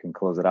can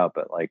close it out.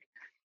 But like,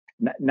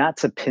 not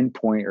to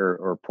pinpoint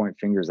or point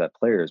fingers at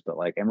players, but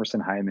like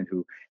Emerson Hyndman,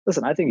 who,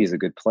 listen, I think he's a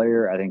good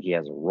player. I think he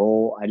has a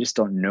role. I just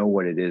don't know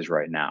what it is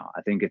right now.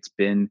 I think it's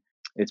been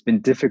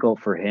difficult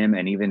for him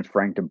and even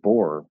Frank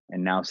DeBoer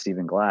and now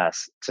Stephen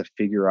Glass to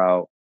figure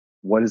out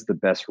what is the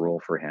best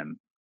role for him.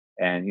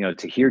 And, you know,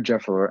 to hear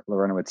Jeff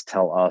Larentowicz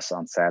tell us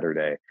on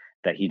Saturday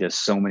that he does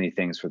so many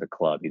things for the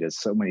club, he does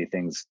so many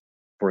things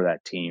for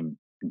that team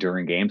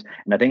during games.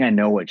 And I think I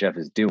know what Jeff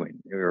is doing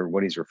or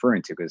what he's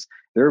referring to, because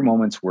there are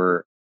moments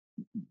where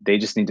they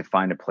just need to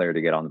find a player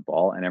to get on the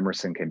ball, and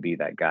Emerson can be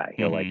that guy.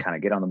 He'll like kind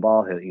of get on the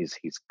ball.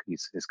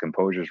 His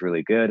composure is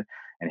really good,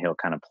 and he'll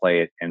kind of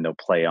play it, and they'll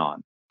play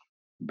on.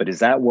 But is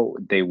that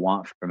what they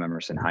want from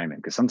Emerson Hyndman?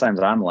 Because sometimes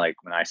I'm like,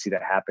 when I see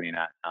that happening,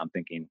 I'm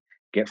thinking,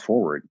 get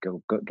forward,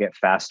 go get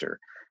faster.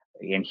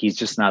 And he's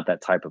just not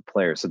that type of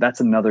player. So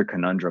that's another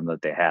conundrum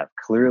that they have.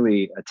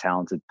 Clearly a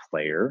talented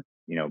player,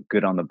 you know,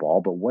 good on the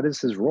ball, but what is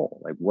his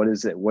role? Like, what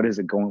is it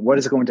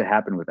going to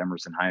happen with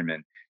Emerson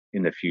Hyndman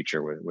in the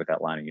future with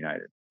Atlanta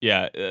United?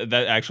 Yeah,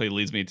 that actually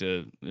leads me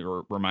to,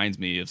 or reminds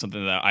me of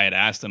something that I had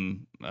asked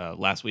him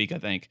last week, I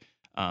think,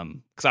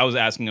 because I was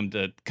asking him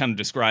to kind of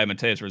describe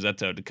Matheus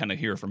Rossetto, to kind of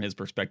hear from his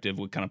perspective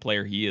what kind of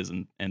player he is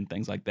and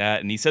things like that.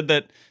 And he said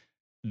that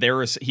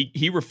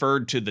he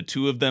referred to the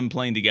two of them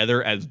playing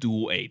together as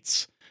dual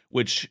eights,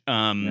 which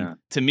to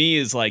me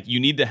is like, you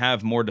need to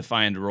have more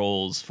defined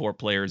roles for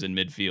players in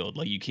midfield.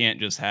 Like, you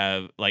can't just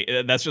have, like,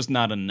 that's just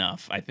not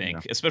enough, I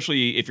think,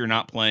 especially if you're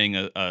not playing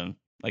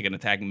like an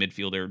attacking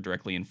midfielder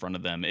directly in front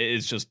of them.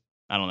 It's just,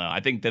 I don't know. I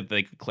think that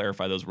they could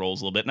clarify those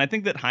roles a little bit. And I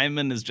think that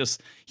Hyndman is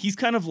just, he's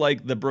kind of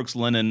like the Brooks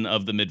Lennon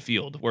of the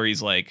midfield, where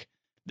he's like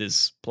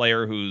this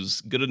player who's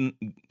good,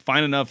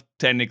 fine enough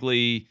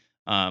technically,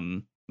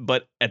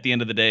 but at the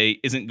end of the day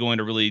isn't going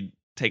to really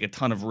take a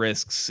ton of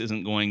risks,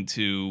 isn't going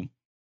to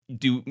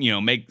do, you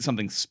know, make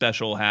something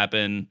special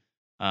happen.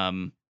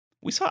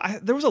 We saw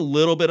there was a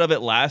little bit of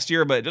it last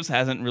year, but it just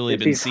hasn't really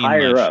been seen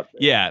much. Up.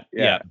 Yeah.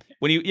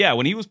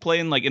 When he was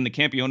playing like in the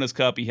Campeones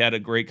Cup, he had a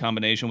great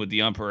combination with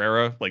Dion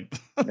Pereira, like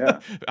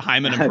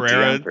Hyndman and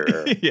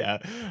Pereira. Yeah.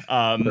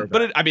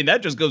 But I mean,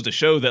 that just goes to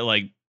show that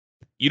like,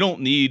 you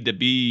don't need to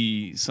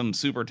be some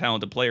super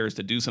talented players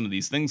to do some of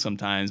these things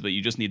sometimes, but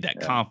you just need that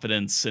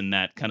confidence and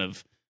that kind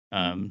of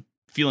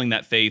feeling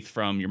that faith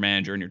from your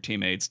manager and your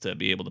teammates to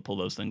be able to pull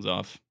those things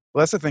off.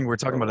 Well, that's the thing. We're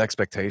talking about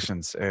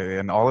expectations,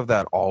 and all of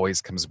that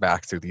always comes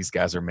back to these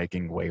guys are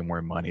making way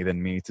more money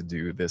than me to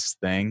do this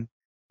thing.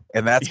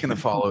 And that's going to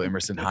follow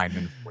Emerson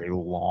Hyndman for a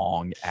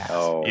long ass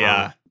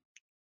time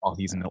while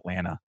he's in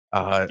Atlanta.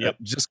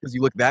 Just because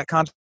you look at that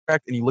contract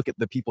and you look at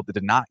the people that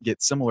did not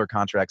get similar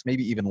contracts,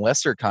 maybe even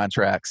lesser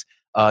contracts,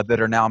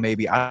 that are now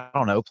maybe, I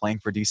don't know, playing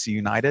for DC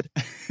United.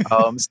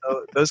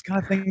 So those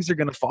kind of things are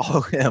going to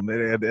follow him.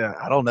 And,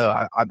 I don't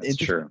know. I'm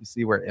interested to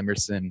see where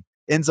Emerson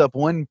ends up,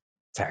 one,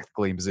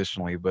 tactically and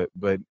positionally,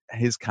 but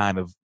his kind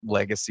of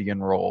legacy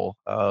and role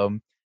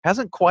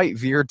hasn't quite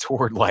veered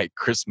toward like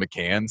Chris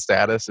McCann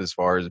status as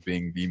far as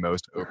being the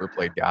most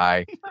overplayed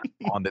guy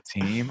on the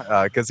team,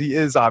 because he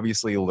is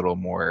obviously a little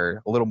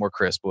more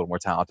crisp, a little more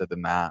talented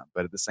than that.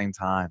 But at the same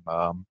time,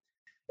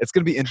 it's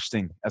going to be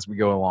interesting as we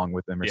go along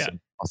with Emerson.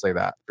 I'll say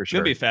that for sure.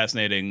 It's going to be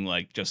fascinating.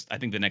 Like, just I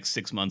think the next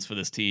 6 months for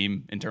this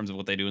team in terms of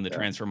what they do in the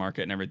transfer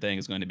market and everything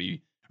is going to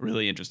be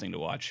really interesting to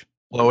watch.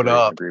 Blow it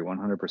up. Agree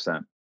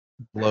 100%.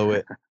 Blow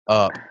it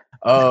up.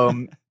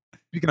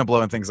 Speaking of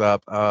blowing things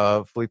up,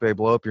 Felipe,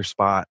 blow up your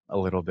spot a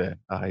little bit.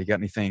 You got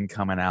anything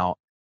coming out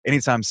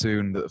anytime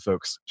soon that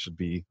folks should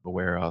be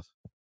aware of?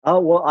 Oh,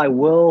 well, I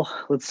will.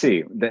 Let's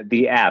see.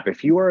 The app,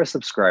 if you are a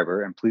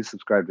subscriber, and please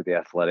subscribe to The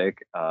Athletic,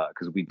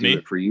 because we do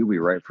it for you. We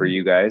write for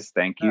you guys.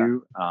 Thank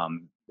you. I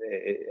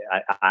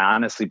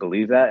honestly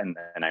believe that, and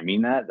I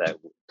mean that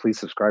please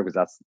subscribe,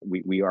 because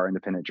we are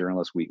independent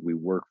journalists. We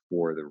work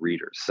for the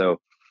readers.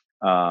 So,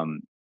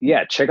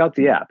 check out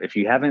the app. If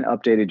you haven't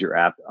updated your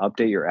app,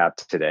 update your app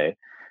today.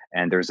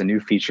 And there's a new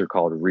feature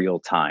called Real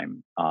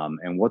Time.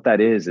 And what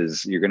that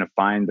is you're going to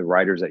find the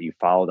writers that you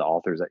follow, the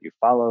authors that you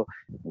follow.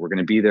 We're going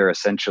to be there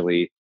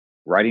essentially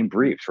writing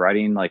briefs,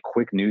 writing like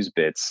quick news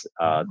bits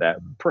that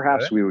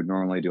perhaps we would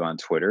normally do on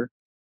Twitter.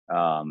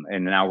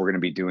 And now we're going to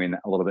be doing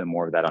a little bit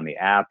more of that on the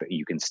app.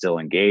 You can still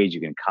engage, you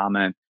can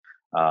comment.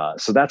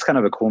 So that's kind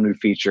of a cool new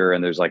feature.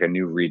 And there's like a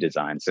new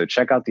redesign. So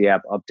check out the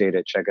app, update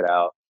it, check it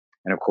out.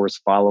 And of course,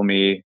 follow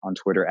me on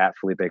Twitter at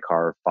Felipe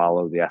Carr.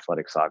 Follow The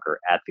Athletic Soccer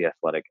at The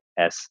Athletic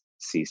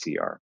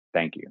SCCR.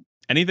 Thank you.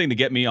 Anything to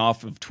get me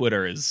off of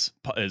Twitter is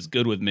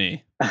good with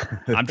me.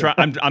 I'm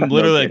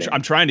literally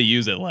I'm trying to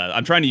use it less.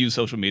 I'm trying to use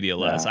social media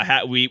less.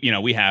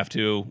 We have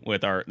to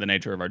with the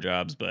nature of our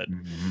jobs, but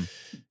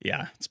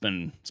it's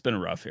been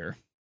rough here.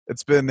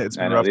 It's been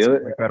rough.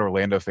 We've had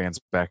Orlando fans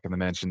back in the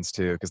mentions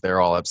too, because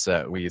they're all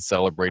upset we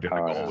celebrated a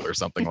goal or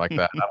something like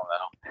that. I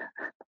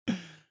don't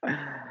know.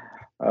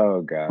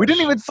 Oh god, we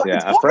didn't even fucking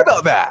talk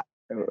about that.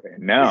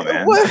 No,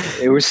 man. What?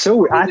 It was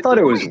so. I thought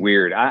it was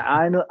weird.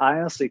 I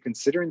honestly,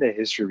 considering the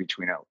history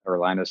between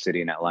Orlando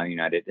City and Atlanta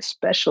United,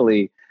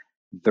 especially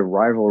the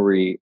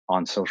rivalry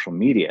on social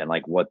media and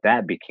like what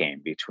that became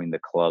between the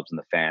clubs and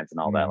the fans and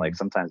all that. Like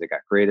sometimes it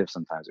got creative,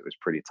 sometimes it was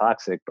pretty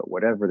toxic, but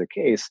whatever the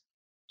case,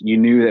 you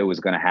knew that it was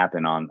going to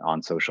happen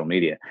on social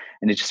media,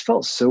 and it just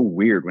felt so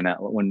weird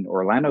when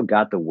Orlando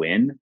got the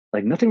win.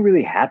 Like nothing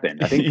really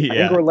happened. I think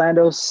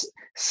Orlando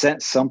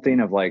sent something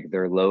of like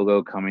their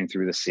logo coming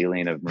through the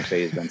ceiling of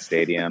Mercedes-Benz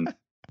Stadium,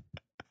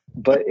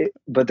 but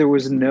there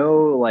was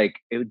no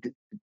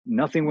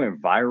nothing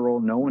went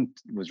viral. No one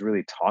was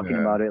really talking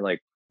about it. Like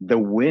the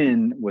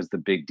win was the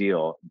big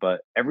deal,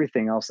 but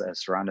everything else that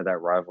has surrounded that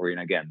rivalry,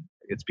 and again,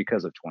 it's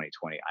because of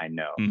 2020. I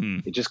know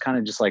it just kind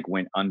of just like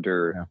went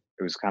under. Yeah.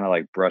 It was kind of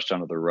like brushed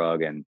under the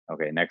rug, and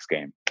okay, next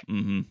game.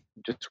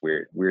 Just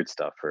weird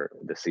stuff for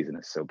this season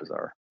is so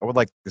bizarre. I would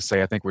like to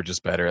say I think we're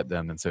just better at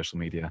them than social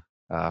media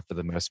for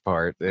the most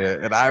part,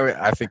 and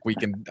I think we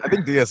can. I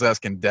think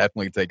DSS can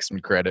definitely take some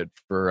credit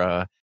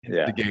for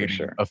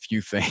instigating a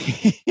few things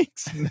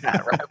in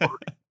that rivalry.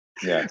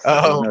 Yes,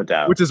 no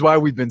doubt. Which is why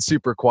we've been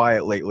super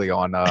quiet lately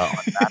on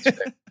match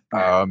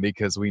day,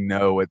 because we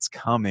know it's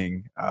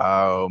coming.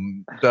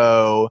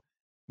 So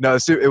no,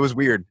 it was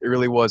weird. It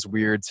really was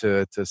weird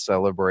to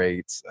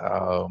celebrate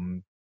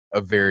a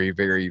very,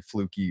 very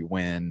fluky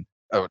win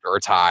or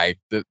tie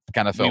that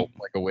kind of felt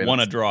like a win.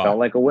 Want to draw? Felt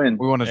like a win.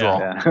 We want to draw.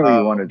 Yeah.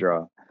 We want to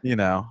draw. You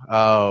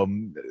know,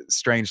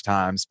 strange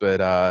times,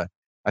 but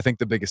I think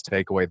the biggest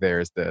takeaway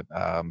there is that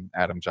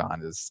Adam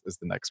John is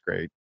the next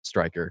great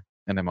striker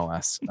in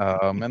MLS,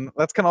 and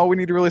that's kind of all we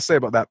need to really say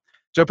about that.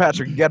 Joe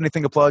Patrick, you got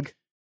anything to plug?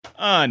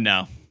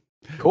 No.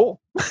 Cool.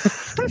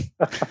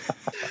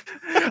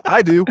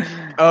 I do.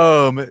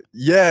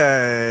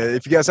 Yeah,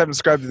 if you guys haven't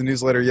subscribed to the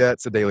newsletter yet,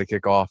 it's a daily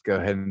kickoff. Go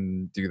ahead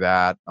and do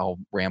that. I'll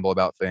ramble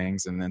about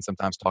things and then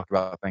sometimes talk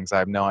about things I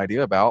have no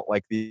idea about,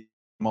 like the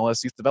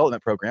MLS Youth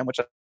Development Program, which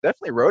I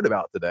definitely wrote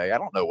about today. I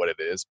don't know what it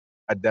is.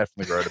 I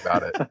definitely wrote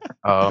about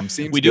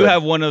it. We do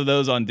have one of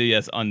those on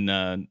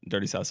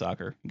Dirty South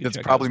Soccer. It's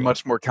probably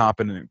much more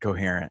competent and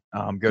coherent.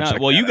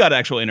 Check you got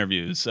actual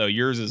interviews, so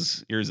yours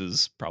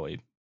is probably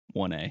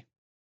 1A.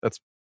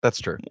 That's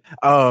true.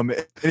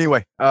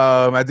 Anyway,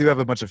 I do have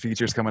a bunch of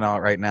features coming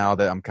out right now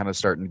that I'm kind of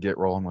starting to get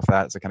rolling with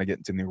that. So kind of get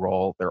into a new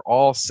role. They're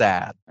all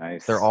sad.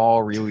 Nice. They're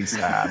all really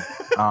sad.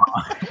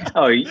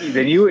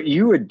 Then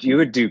you would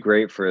do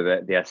great for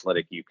the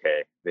Athletic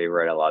UK. They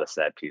write a lot of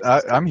sad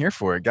pieces. I'm here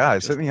for it,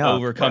 guys. Hit me up.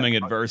 Overcoming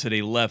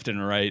adversity left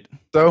and right.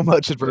 So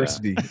much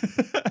adversity.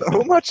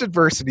 So much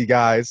adversity,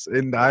 guys.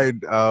 And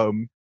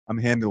I'm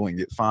handling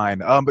it fine.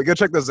 But go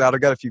check those out. I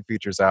got a few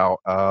features out.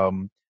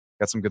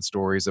 Got some good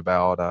stories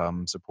about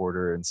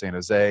supporter in San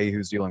Jose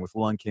who's dealing with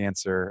lung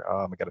cancer.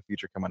 I got a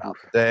feature coming out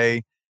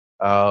today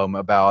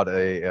about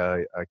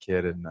a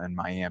kid in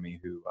Miami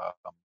who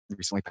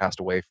recently passed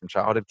away from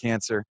childhood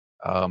cancer.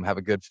 Have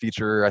a good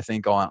feature, I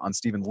think, on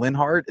Steven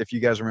Linhart. If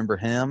you guys remember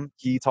him,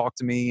 he talked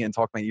to me and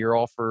talked my ear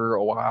off for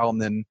a while and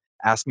then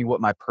asked me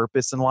what my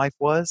purpose in life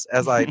was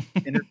as I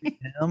interviewed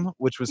him,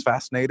 which was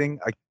fascinating.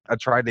 I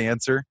tried to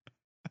answer.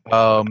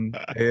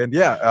 And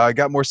yeah, I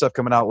got more stuff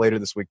coming out later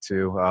this week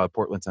too.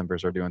 Portland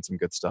Timbers are doing some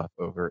good stuff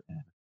over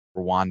in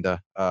Rwanda.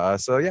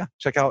 So yeah,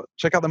 check out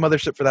the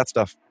mothership for that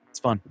stuff. It's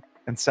fun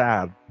and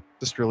sad,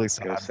 just really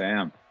sad. Go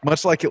Sam.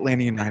 Much like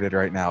Atlanta United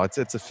right now. It's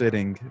a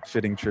fitting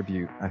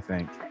tribute, I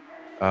think.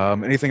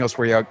 Anything else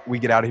for we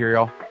get out of here,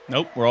 y'all?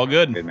 Nope, we're all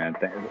good. Good, man.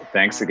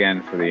 Thanks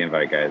again for the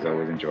invite, guys.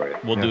 Always enjoy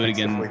it. We'll do it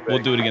again. We'll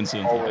do it again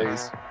soon.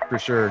 Always, for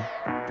sure.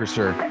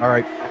 All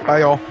right, bye,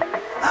 y'all.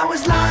 I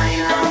was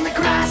lying on the